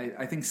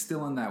I think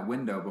still in that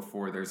window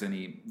before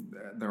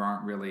there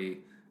aren't really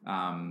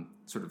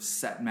sort of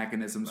set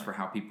mechanisms for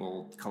how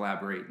people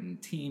collaborate in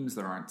teams.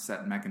 There aren't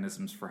set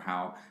mechanisms for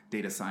how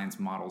data science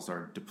models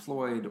are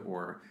deployed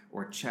or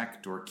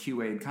checked or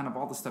QA'd, kind of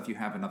all the stuff you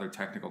have in other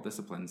technical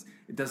disciplines.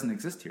 It doesn't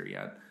exist here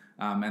yet.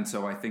 And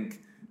so I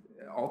think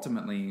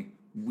ultimately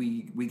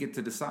we get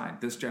to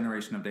decide, this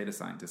generation of data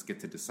scientists get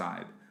to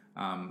decide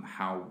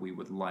how we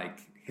would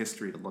like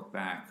history to look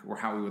back, or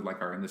how we would like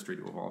our industry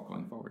to evolve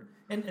going forward.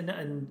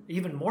 And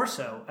even more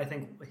so, I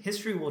think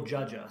history will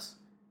judge us.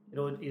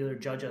 It'll either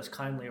judge us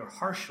kindly or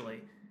harshly,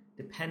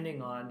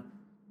 depending on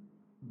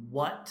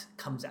what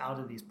comes out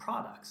of these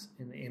products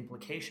and the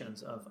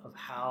implications of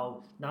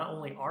how not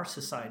only our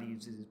society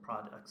uses these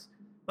products,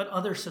 but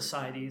other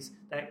societies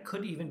that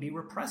could even be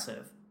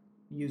repressive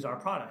use our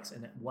products,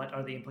 and what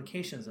are the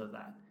implications of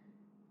that.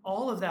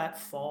 All of that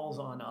falls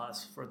on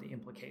us for the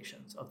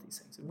implications of these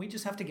things. And we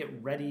just have to get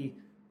ready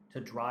to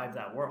drive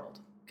that world,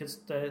 because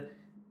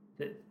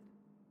the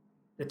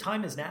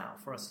time is now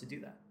for us to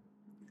do that.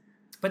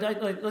 But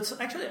let's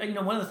actually,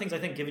 one of the things I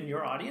think, given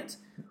your audience,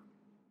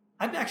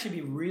 I'd actually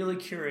be really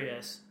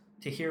curious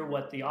to hear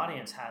what the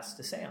audience has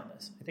to say on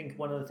this. I think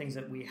one of the things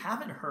that we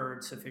haven't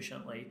heard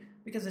sufficiently,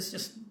 because it's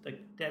just the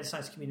data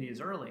science community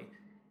is early,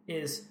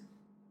 is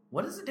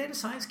what does the data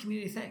science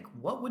community think?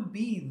 What would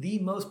be the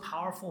most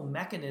powerful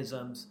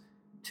mechanisms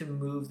to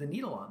move the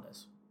needle on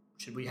this?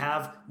 Should we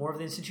have more of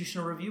the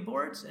institutional review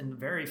boards and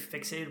very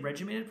fixated,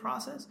 regimented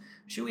process?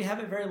 Should we have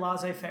it very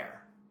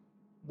laissez-faire?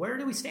 Where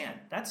do we stand?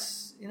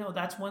 That's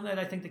one that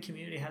I think the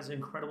community has an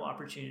incredible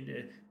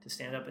opportunity to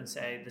stand up and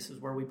say, this is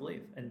where we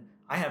believe. And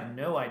I have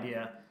no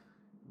idea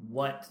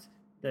what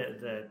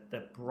the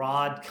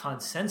broad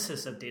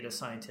consensus of data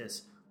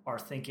scientists are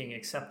thinking,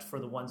 except for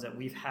the ones that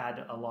we've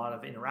had a lot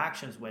of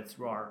interactions with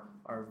through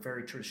our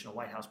very traditional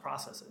White House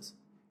processes.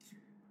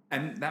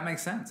 And that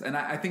makes sense. And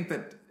I think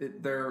that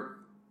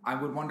I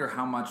would wonder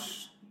how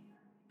much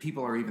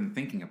people are even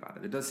thinking about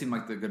it. It does seem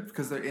like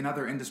because in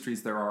other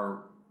industries there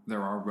are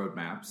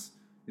roadmaps.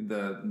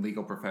 The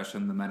legal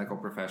profession, the medical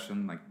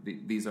profession,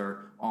 these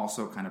are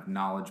also kind of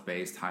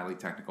knowledge-based, highly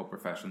technical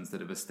professions that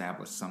have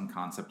established some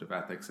concept of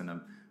ethics and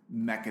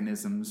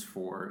mechanisms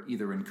for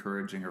either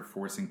encouraging or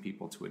forcing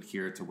people to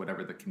adhere to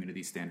whatever the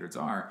community standards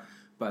are.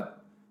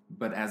 But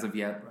as of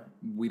yet, right,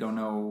 we don't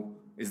know,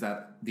 is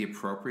that the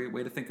appropriate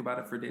way to think about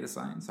it for data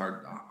science?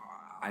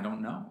 I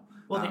don't know.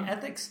 Well, the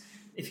ethics,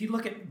 if you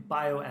look at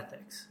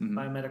bioethics, mm-hmm,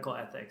 biomedical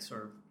ethics,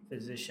 or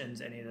physicians,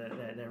 any of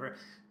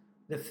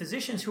the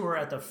physicians who are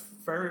at the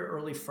very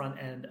early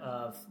front end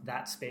of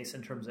that space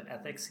in terms of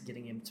ethics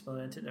getting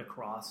implemented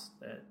across,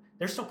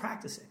 they're still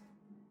practicing.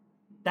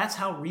 That's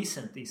how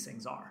recent these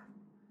things are.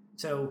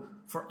 So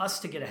for us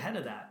to get ahead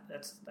of that,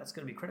 that's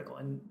going to be critical.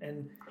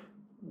 And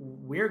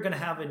we're going to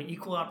have an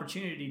equal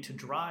opportunity to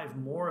drive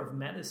more of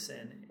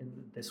medicine in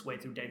this way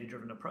through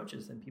data-driven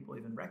approaches than people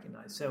even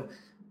recognize. So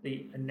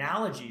the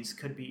analogies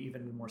could be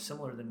even more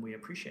similar than we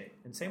appreciate.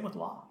 And same with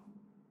law.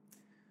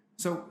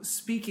 So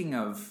speaking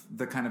of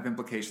the kind of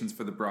implications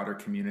for the broader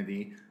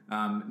community,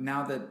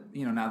 now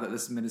that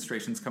this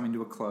administration is coming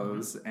to a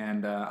close,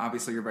 and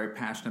obviously you're very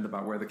passionate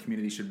about where the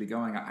community should be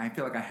going, I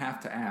feel like I have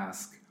to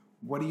ask,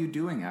 what are you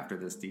doing after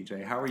this,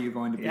 DJ? How are you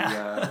going to be?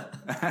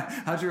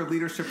 How's your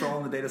leadership role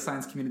in the data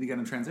science community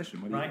going to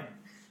transition? What do you,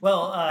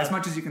 Well, as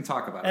much as you can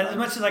talk about it. As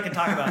much as I can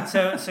talk about it.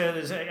 So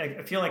there's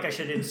I feel like I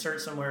should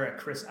insert somewhere a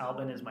Chris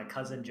Albin is my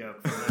cousin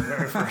joke from the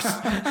very first.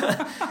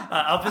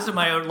 I'll visit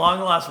my own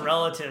long-lost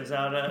relatives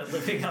out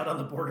living out on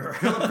the border.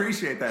 He'll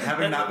appreciate that.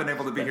 Having not been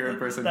able to be here in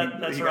person,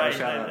 that's he right.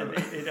 Got a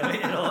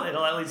shout out.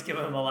 It'll at least give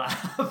him a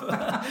laugh.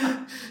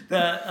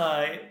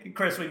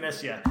 Chris, we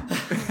miss you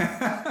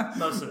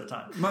most of the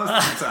time.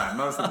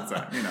 Most of the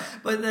time, you know.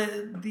 But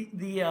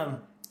the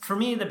for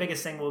me, the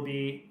biggest thing will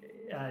be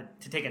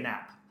to take a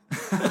nap.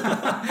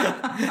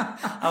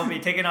 I'll be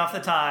taking off the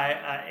tie,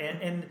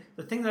 and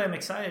the thing that I'm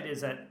excited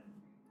is that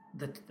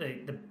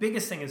the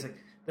biggest thing is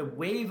the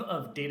wave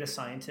of data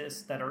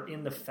scientists that are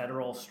in the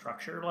federal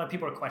structure. A lot of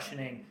people are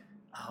questioning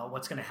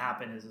what's going to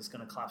happen. Is this going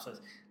to collapse?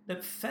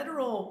 The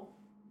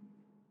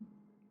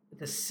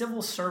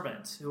civil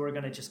servants who are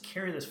going to just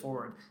carry this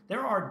forward.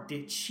 There are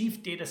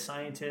chief data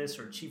scientists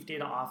or chief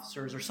data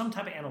officers or some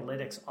type of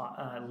analytics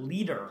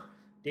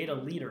data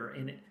leader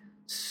in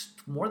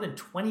more than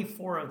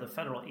 24 of the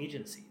federal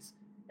agencies,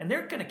 and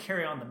they're going to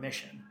carry on the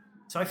mission.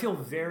 So I feel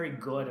very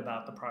good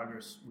about the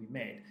progress we've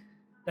made.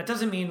 That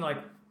doesn't mean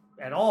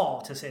at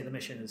all to say the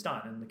mission is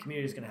done, and the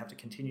community is going to have to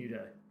continue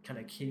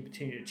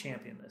to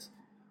champion this.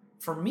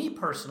 For me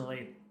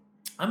personally,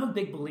 I'm a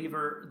big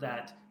believer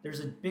that there's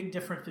a big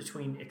difference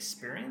between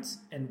experience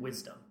and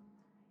wisdom,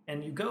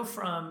 and you go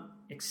from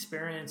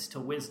experience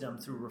to wisdom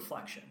through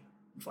reflection.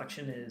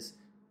 Reflection is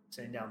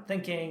sitting down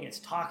thinking, it's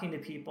talking to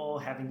people,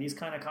 having these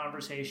kind of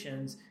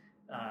conversations,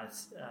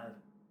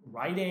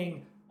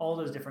 writing, all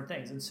those different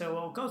things. And so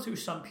I'll go through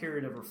some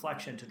period of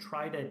reflection to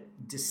try to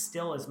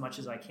distill as much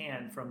as I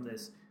can from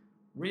this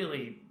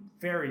really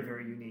very,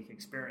 very unique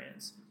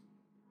experience.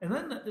 And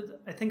then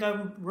I think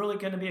I'm really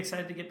going to be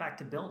excited to get back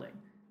to building.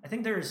 I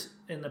think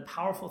and the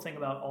powerful thing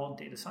about all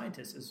data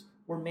scientists is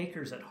we're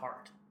makers at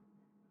heart.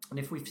 And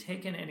if we've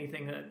taken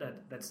anything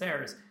that's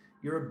there is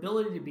your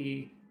ability to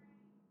be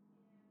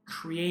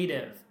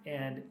creative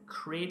and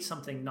create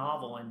something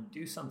novel and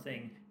do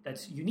something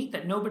that's unique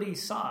that nobody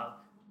saw,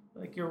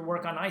 like your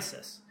work on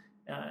ISIS,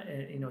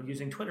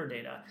 using Twitter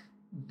data.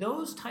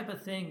 Those type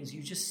of things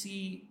you just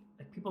see,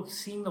 like people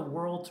seeing the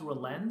world through a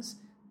lens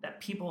that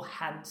people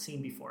hadn't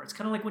seen before. It's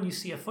kind of like when you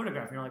see a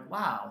photograph and you're like,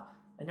 wow,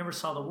 I never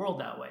saw the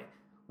world that way.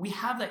 We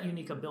have that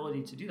unique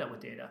ability to do that with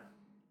data.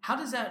 How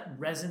does that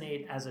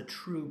resonate as a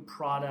true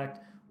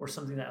product or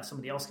something that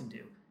somebody else can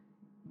do?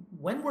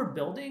 When we're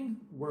building,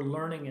 we're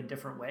learning in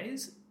different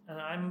ways, and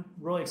I'm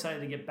really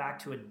excited to get back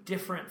to a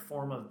different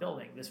form of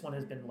building. This one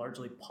has been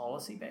largely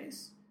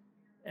policy-based,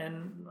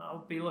 and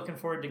I'll be looking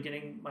forward to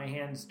getting my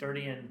hands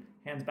dirty and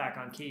hands back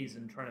on keys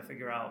and trying to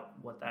figure out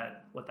what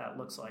that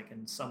looks like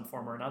in some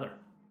form or another.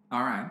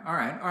 All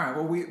right.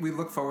 Well, we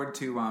look forward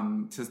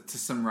to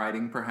some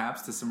writing,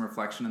 perhaps, to some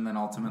reflection, and then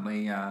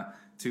ultimately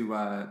to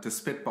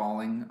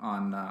spitballing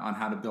on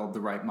how to build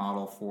the right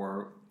model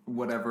for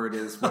whatever it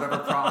is, whatever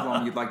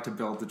problem you'd like to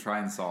build to try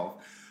and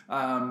solve.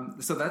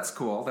 So that's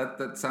cool.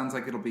 That sounds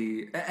like it'll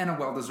be, and a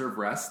well-deserved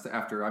rest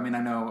after. I mean, I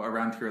know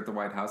around here at the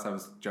White House, I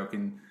was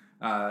joking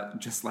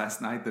just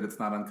last night that it's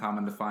not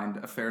uncommon to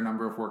find a fair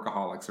number of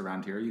workaholics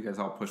around here. You guys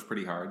all push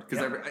pretty hard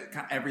because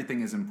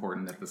everything is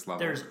important at this level.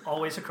 There's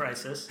always a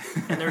crisis,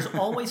 and there's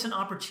always an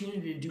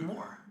opportunity to do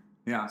more.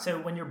 Yeah. So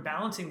when you're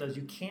balancing those,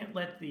 you can't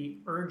let the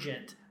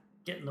urgent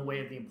get in the way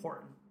of the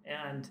important.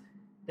 And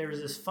there's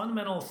this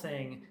fundamental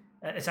thing.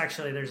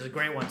 There's a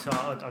great one, so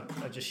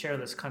I'll just share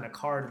this kind of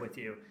card with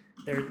you.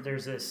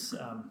 There's this,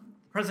 the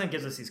president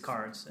gives us these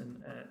cards,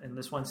 and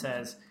this one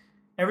says,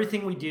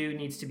 everything we do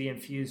needs to be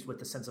infused with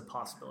the sense of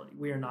possibility.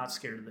 We are not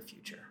scared of the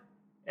future.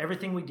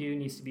 Everything we do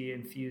needs to be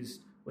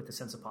infused with the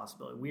sense of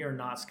possibility. We are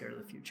not scared of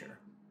the future.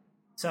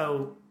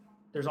 So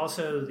there's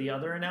also the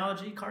other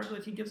analogy card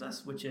that he gives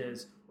us, which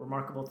is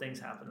remarkable things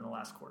happen in the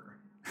last quarter.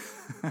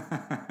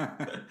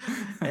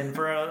 And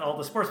for all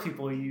the sports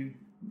people, you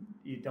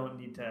don't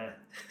need to,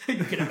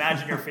 you can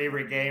imagine your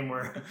favorite game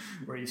where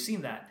you've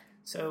seen that.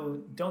 So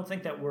don't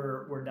think that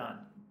we're done.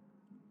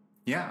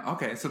 Yeah.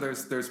 Okay. So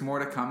there's more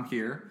to come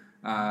here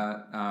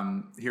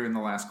in the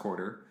last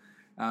quarter.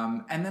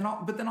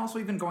 But then also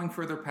even going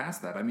further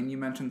past that. I mean, you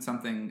mentioned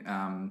something,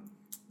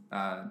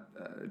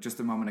 just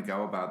a moment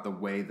ago about the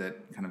way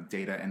that kind of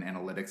data and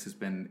analytics has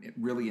been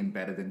really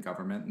embedded in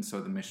government. And so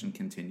the mission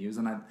continues.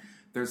 And I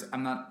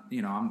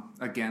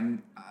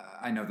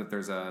know that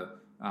there's a,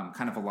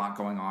 kind of a lot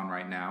going on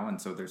right now, and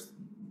so there's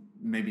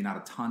maybe not a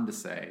ton to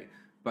say.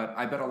 But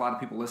I bet a lot of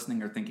people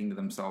listening are thinking to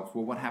themselves,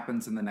 well, what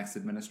happens in the next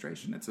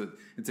administration? It's an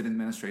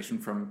administration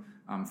from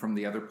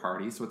the other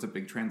party, so it's a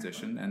big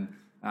transition. And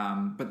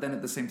but then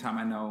at the same time,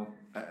 I know,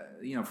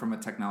 from a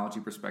technology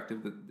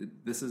perspective,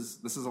 that this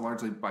is a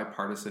largely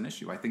bipartisan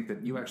issue. I think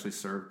that you actually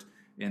served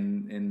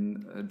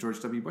in George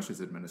W.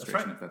 Bush's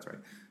administration, if that's right.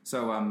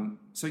 So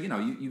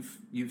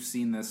you've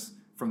seen this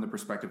from the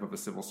perspective of a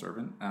civil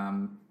servant.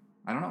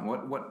 I don't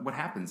know what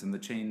happens in the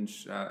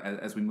change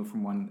as we move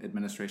from one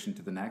administration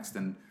to the next,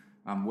 and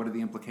what are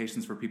the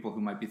implications for people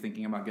who might be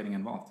thinking about getting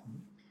involved?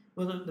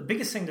 Well, the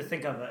biggest thing to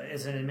think of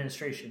as an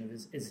administration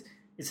is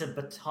it's a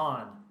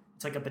baton.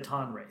 It's like a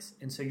baton race.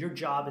 And so your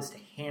job is to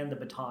hand the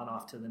baton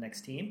off to the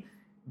next team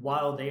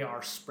while they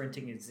are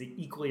sprinting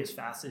equally as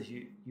fast as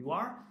you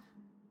are.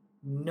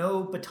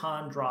 No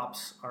baton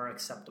drops are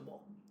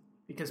acceptable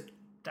because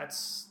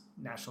that's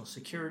national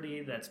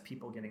security, that's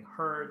people getting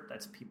hurt,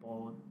 that's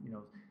people,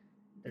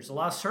 there's a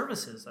lot of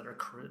services that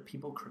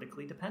people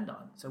critically depend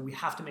on. So we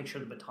have to make sure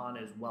the baton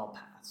is well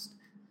passed.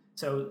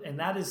 So, and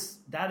that is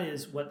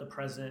what the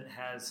president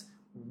has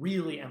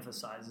really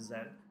emphasized, is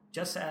that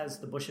just as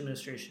the Bush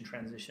administration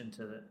transitioned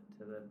to the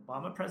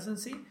Obama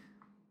presidency,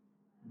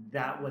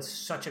 that was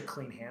such a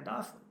clean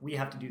handoff. We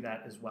have to do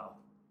that as well.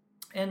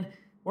 And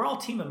we're all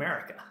Team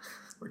America.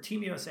 We're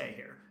Team USA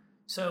here.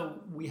 So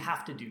we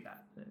have to do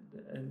that.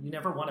 And you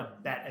never want to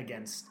bet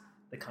against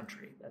the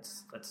country.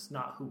 That's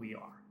not who we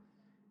are.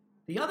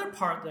 The other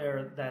part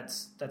there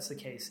that's the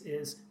case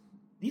is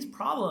these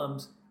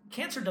problems,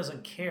 cancer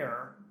doesn't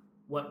care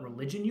what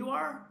religion you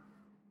are,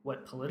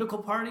 what political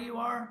party you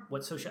are,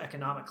 what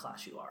socioeconomic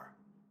class you are.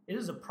 It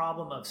is a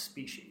problem of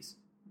species.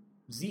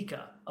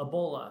 Zika,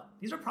 Ebola,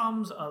 these are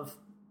problems of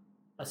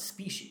a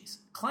species.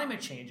 Climate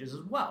change is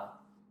as well.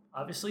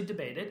 Obviously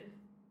debated.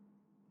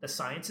 The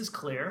science is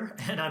clear,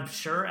 and I'm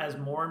sure as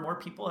more and more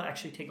people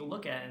actually take a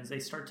look at it, and as they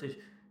start to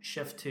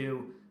shift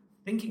to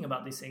thinking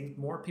about these things,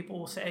 more people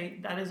will say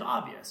that is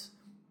obvious.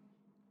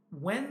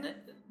 When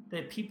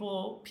the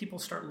people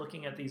start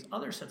looking at these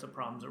other sets of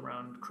problems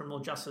around criminal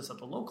justice at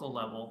the local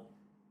level,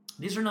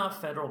 these are not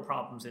federal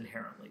problems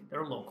inherently.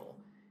 They're local.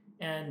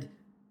 And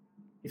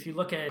if you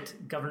look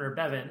at Governor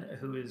Bevin,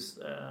 who is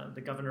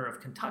the governor of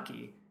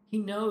Kentucky, he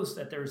knows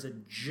that there's a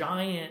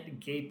giant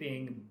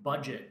gaping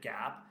budget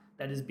gap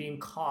that is being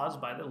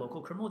caused by the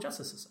local criminal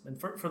justice system.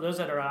 And for those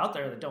that are out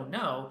there that don't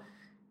know,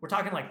 we're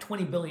talking like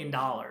 $20 billion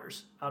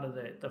out of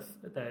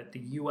the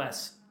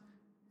U.S.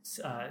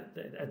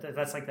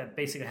 That's like that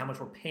basically how much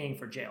we're paying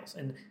for jails.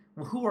 And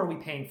who are we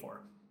paying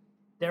for?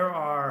 There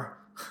are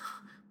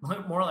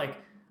more like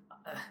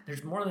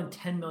there's more than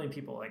 10 million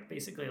people, like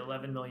basically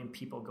 11 million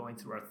people going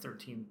through our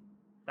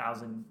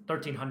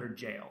 1,300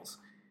 jails,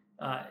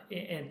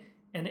 and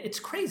it's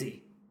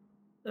crazy.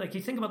 Like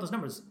you think about those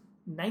numbers,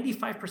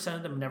 95%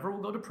 of them never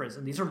will go to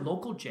prison. These are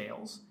local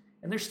jails,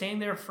 and they're staying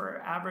there for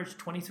average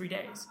 23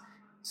 days.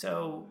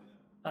 So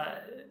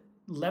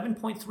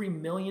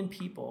 11.3 million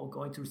people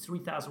going through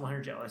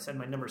 3,100 jails. I said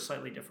my number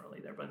slightly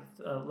differently there, but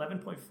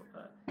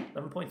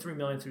 11.3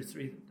 million through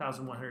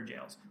 3,100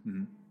 jails.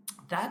 Mm-hmm.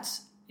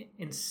 That's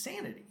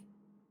insanity.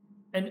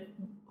 And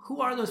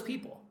who are those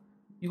people?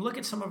 You look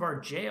at some of our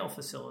jail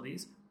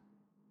facilities,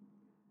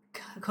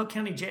 Cook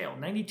County Jail,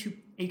 92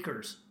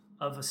 acres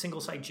of a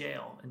single-site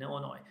jail in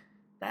Illinois.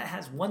 That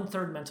has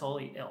 1/3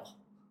 mentally ill.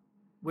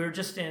 We were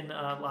just in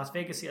Las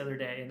Vegas the other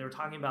day, and they were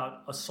talking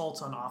about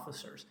assaults on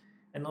officers.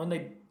 And when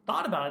they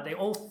thought about it, they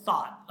all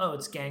thought, oh,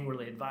 it's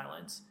gang-related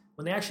violence.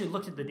 When they actually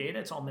looked at the data,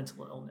 it's all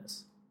mental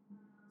illness.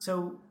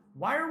 So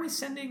why are we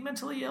sending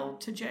mentally ill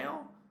to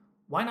jail?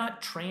 Why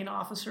not train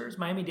officers?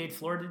 Miami-Dade,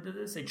 Florida did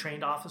this. They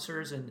trained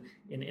officers in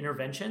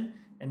intervention.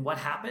 And what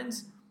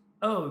happens?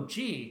 Oh,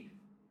 gee,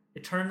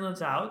 it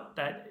turns out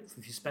that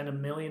if you spend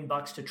 $1 million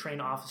to train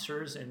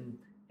officers and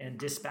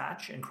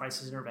dispatch and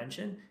crisis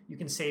intervention, you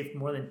can save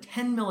more than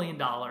 $10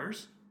 million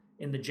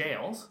in the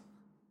jails,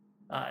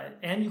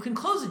 and you can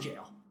close a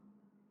jail,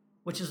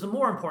 which is the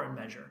more important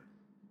measure.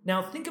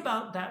 Now, think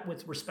about that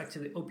with respect to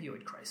the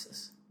opioid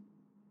crisis.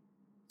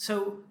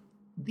 So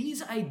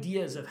these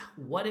ideas of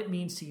what it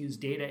means to use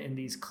data in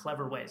these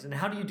clever ways, and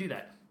how do you do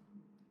that?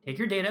 Take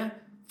your data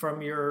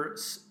from your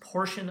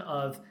portion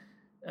of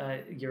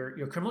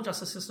your criminal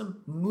justice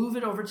system, move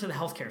it over to the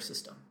healthcare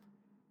system.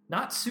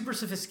 Not super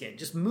sophisticated,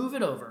 just move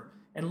it over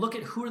and look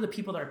at who are the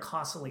people that are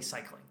constantly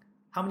cycling.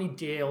 How many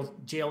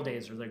jail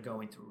days are they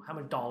going through? How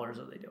many dollars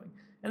are they doing?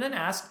 And then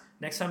ask,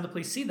 next time the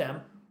police see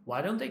them,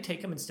 why don't they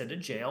take them instead of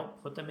jail,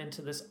 put them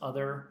into this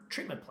other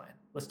treatment plan?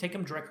 Let's take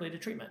them directly to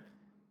treatment.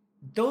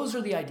 Those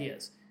are the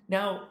ideas.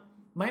 Now,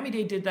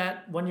 Miami-Dade did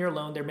that 1 year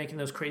alone. They're making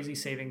those crazy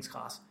savings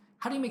costs.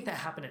 How do you make that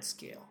happen at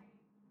scale?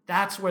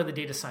 That's where the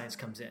data science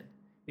comes in.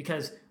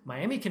 Because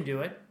Miami can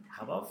do it.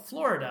 How about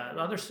Florida and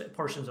other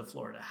portions of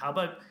Florida? How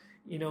about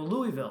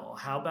Louisville?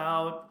 How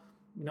about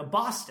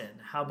Boston?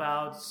 How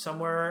about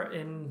somewhere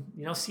in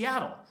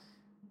Seattle?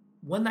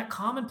 When that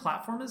common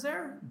platform is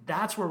there,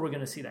 that's where we're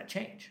going to see that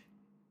change.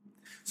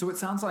 So it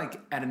sounds like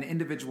at an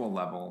individual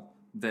level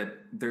that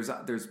there's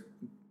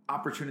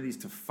opportunities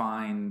to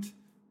find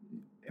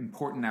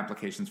important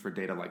applications for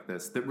data like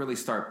this that really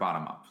start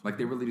bottom up. Like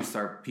they really do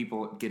start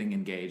people getting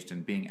engaged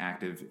and being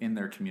active in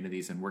their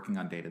communities and working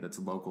on data that's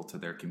local to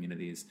their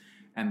communities.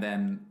 And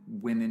then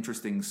when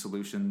interesting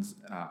solutions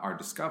are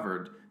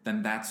discovered,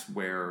 then that's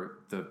where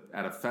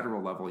at a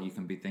federal level you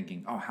can be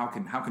thinking, oh, how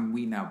can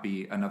we now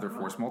be another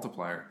force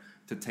multiplier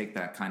to take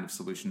that kind of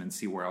solution and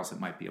see where else it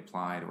might be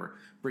applied, or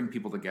bring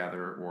people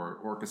together, or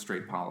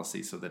orchestrate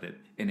policy so that it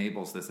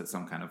enables this at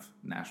some kind of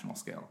national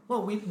scale.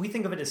 Well, we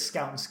think of it as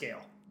scout and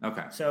scale.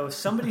 Okay. So if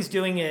somebody's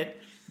doing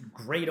it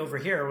great over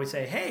here, we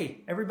say,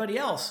 hey, everybody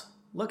else,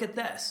 look at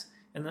this.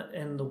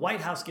 And the White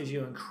House gives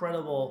you an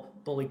incredible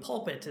bully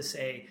pulpit to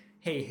say,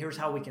 hey, here's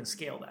how we can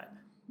scale that.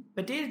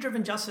 But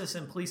Data-Driven Justice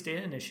and Police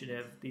Data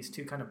Initiative, these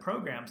two kind of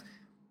programs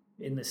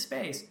in this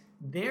space,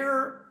 they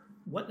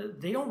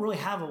don't really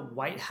have a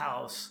White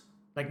House,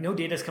 like no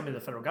data's coming to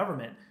the federal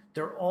government.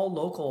 They're all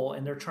local,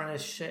 and they're trying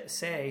to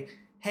say,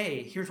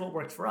 hey, here's what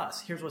worked for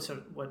us. Here's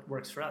what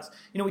works for us.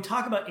 We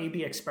talk about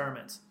A/B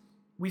experiments.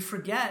 We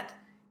forget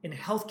in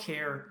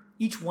healthcare,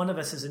 each one of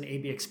us is an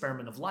A/B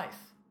experiment of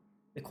life.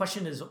 The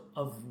question is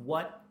of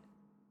what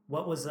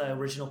was the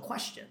original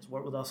questions?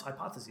 What were those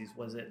hypotheses?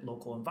 Was it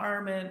local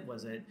environment?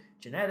 Was it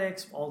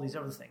genetics? All these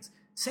other things.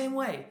 Same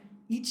way,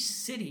 each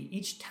city,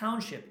 each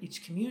township,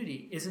 each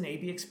community is an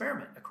A/B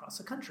experiment across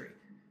the country.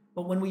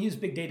 But when we use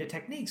big data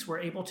techniques, we're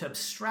able to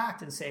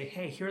abstract and say,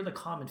 hey, here are the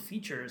common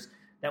features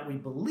that we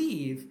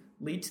believe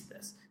lead to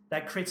this.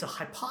 That creates a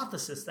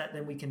hypothesis that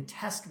then we can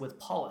test with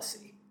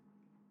policy.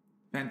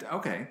 And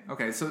okay.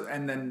 So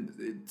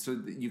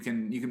you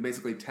can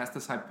basically test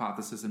this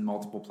hypothesis in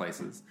multiple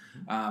places,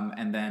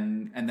 and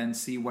then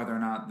see whether or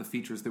not the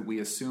features that we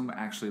assume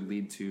actually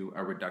lead to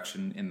a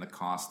reduction in the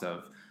cost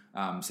of,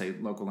 say,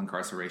 local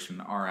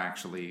incarceration are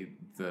actually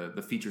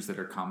the features that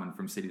are common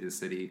from city to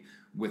city.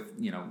 With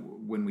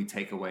when we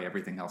take away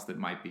everything else that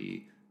might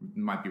be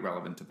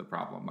relevant to the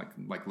problem,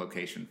 like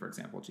location, for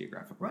example,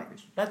 geographical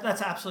location.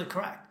 That's absolutely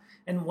correct.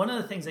 And one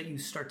of the things that you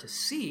start to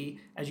see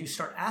as you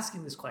start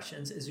asking these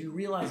questions is you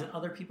realize that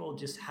other people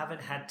just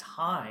haven't had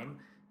time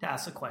to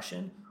ask the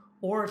question,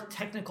 or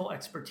technical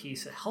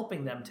expertise at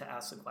helping them to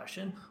ask the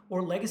question,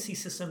 or legacy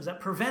systems that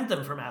prevent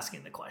them from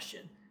asking the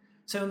question.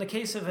 So in the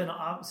case of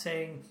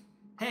saying,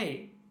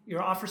 hey,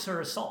 your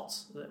officer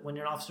assaults, when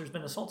your officer's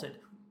been assaulted,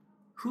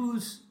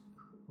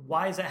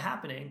 why is that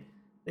happening?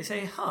 They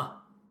say,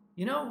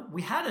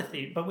 we had a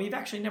thief, but we've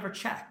actually never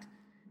checked.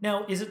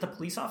 Now, is it the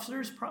police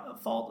officer's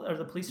fault or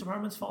the police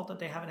department's fault that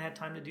they haven't had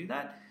time to do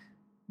that?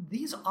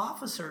 These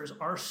officers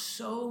are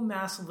so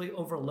massively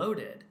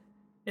overloaded.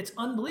 It's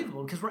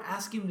unbelievable because we're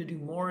asking them to do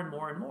more and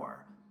more and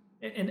more.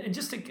 And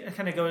just to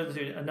kind of go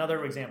to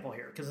another example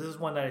here, because this is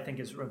one that I think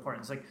is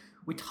important. It's like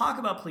we talk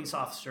about police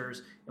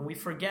officers and we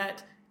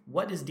forget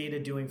what is data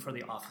doing for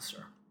the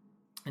officer.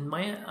 And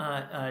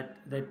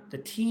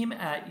the team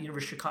at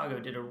University of Chicago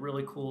did a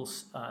really cool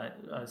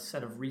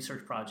set of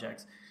research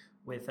projects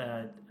with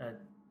a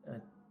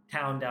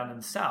town down in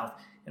the south.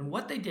 And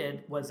what they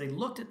did was they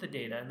looked at the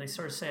data and they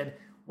sort of said,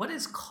 what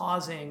is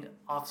causing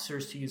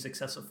officers to use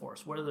excessive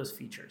force? What are those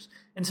features?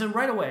 And so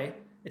right away,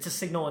 it's a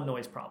signal and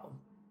noise problem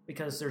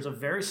because there's a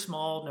very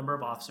small number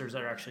of officers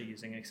that are actually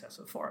using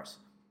excessive force.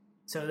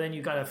 So then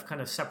you got to kind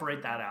of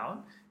separate that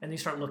out and you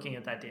start looking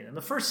at that data. And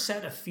the first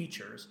set of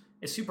features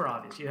is super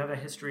obvious. You have a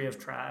history of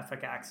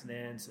traffic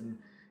accidents and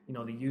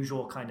the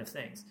usual kind of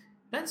things.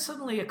 Then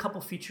suddenly a couple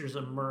features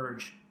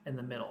emerge in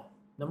the middle.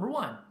 Number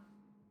one,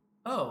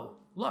 oh,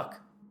 look,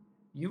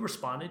 you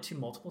responded to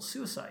multiple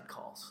suicide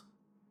calls.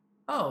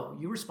 Oh,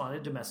 you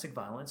responded to domestic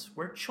violence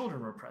where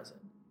children were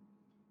present.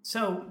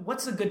 So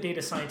what's a good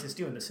data scientist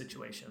do in this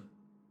situation?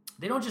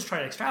 They don't just try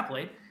to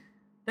extrapolate.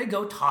 They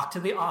go talk to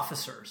the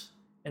officers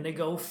and they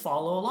go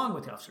follow along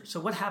with the officers. So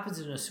what happens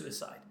in a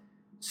suicide?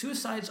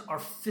 Suicides are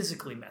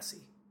physically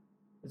messy.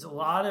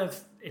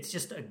 It's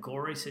just a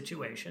gory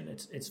situation.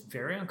 It's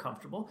very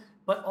uncomfortable,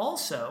 but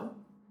also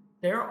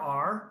there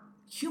are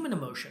human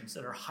emotions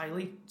that are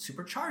highly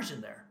supercharged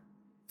in there.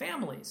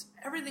 Families,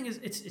 everything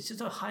it's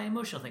just a high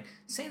emotional thing.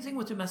 Same thing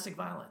with domestic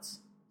violence,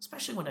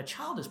 especially when a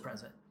child is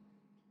present.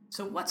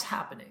 So what's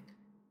happening?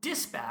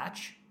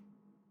 Dispatch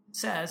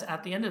says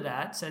at the end of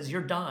that, says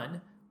you're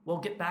done, we'll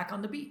get back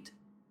on the beat.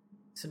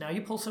 So now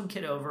you pull some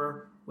kid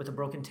over with a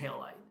broken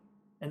taillight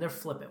and they're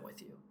flippant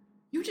with you.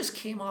 You just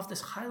came off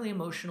this highly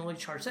emotionally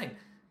charged thing.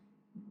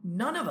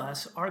 None of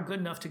us are good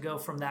enough to go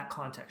from that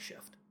context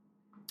shift.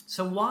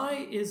 So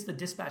why is the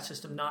dispatch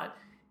system not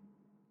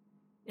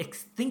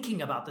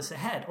thinking about this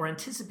ahead or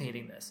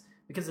anticipating this?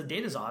 Because the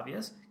data is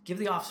obvious. Give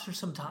the officer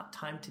some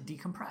time to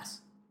decompress.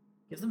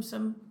 Give them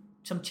some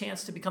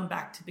chance to become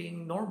back to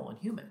being normal and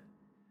human.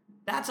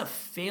 That's a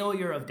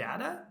failure of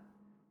data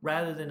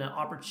rather than an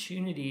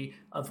opportunity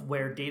of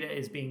where data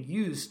is being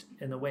used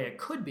in the way it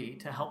could be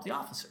to help the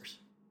officers.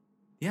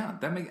 Yeah,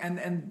 that makes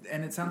and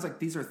it sounds like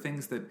these are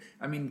things that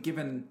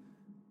given,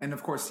 and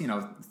of course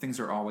things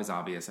are always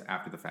obvious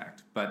after the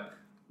fact, but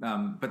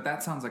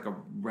that sounds like a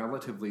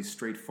relatively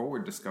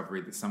straightforward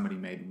discovery that somebody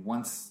made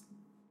once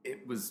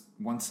it was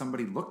once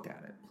somebody looked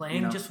at it.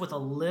 Playing just with a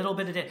little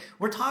bit of data.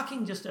 We're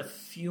talking just a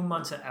few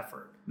months of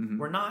effort. Mm-hmm.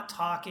 We're not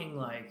talking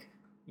like,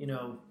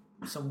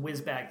 some whiz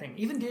bag thing.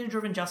 Even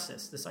data-driven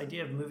justice, this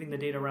idea of moving the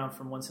data around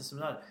from one system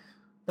to another.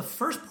 The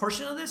first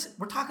portion of this,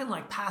 we're talking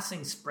like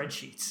passing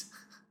spreadsheets.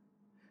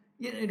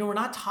 We're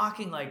not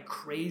talking like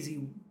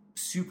crazy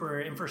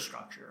super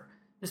infrastructure.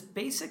 This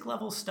basic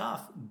level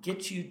stuff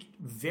gets you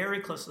very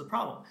close to the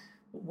problem.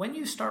 But when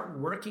you start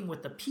working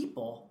with the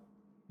people,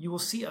 you will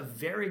see a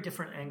very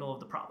different angle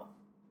of the problem.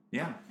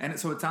 Yeah, and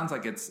so it sounds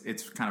like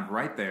it's kind of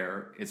right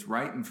there. It's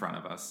right in front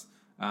of us.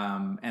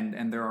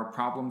 And there are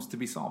problems to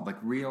be solved, like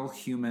real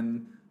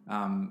human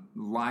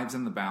lives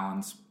in the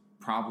balance,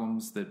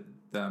 problems that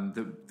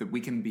we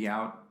can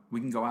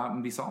go out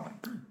and be solving.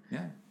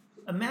 Yeah.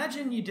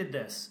 Imagine you did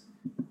this.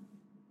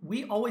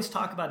 We always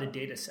talk about a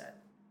data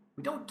set.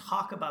 We don't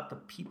talk about the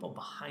people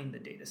behind the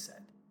data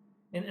set.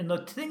 And the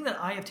thing that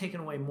I have taken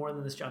away more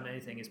than this job than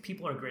anything is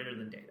people are greater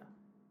than data.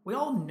 We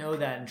all know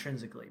that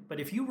intrinsically. But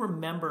if you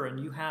remember and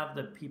you have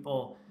the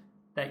people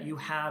that you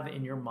have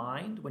in your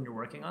mind when you're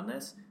working on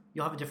this,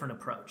 you'll have a different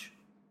approach.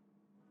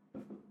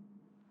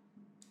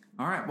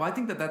 All right. Well, I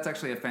think that's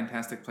actually a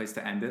fantastic place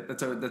to end it.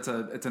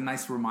 It's a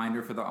nice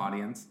reminder for the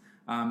audience.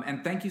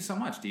 And thank you so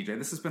much, DJ.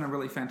 This has been a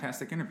really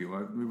fantastic interview.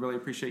 We really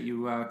appreciate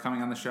you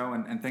coming on the show,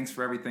 and thanks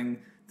for everything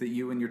that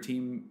you and your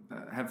team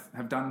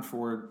have done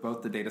for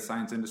both the data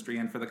science industry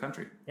and for the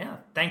country. Yeah.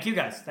 Thank you,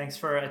 guys.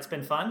 It's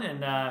been fun,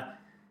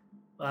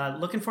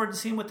 and looking forward to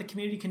seeing what the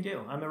community can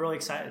do. I'm really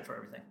excited for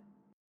everything.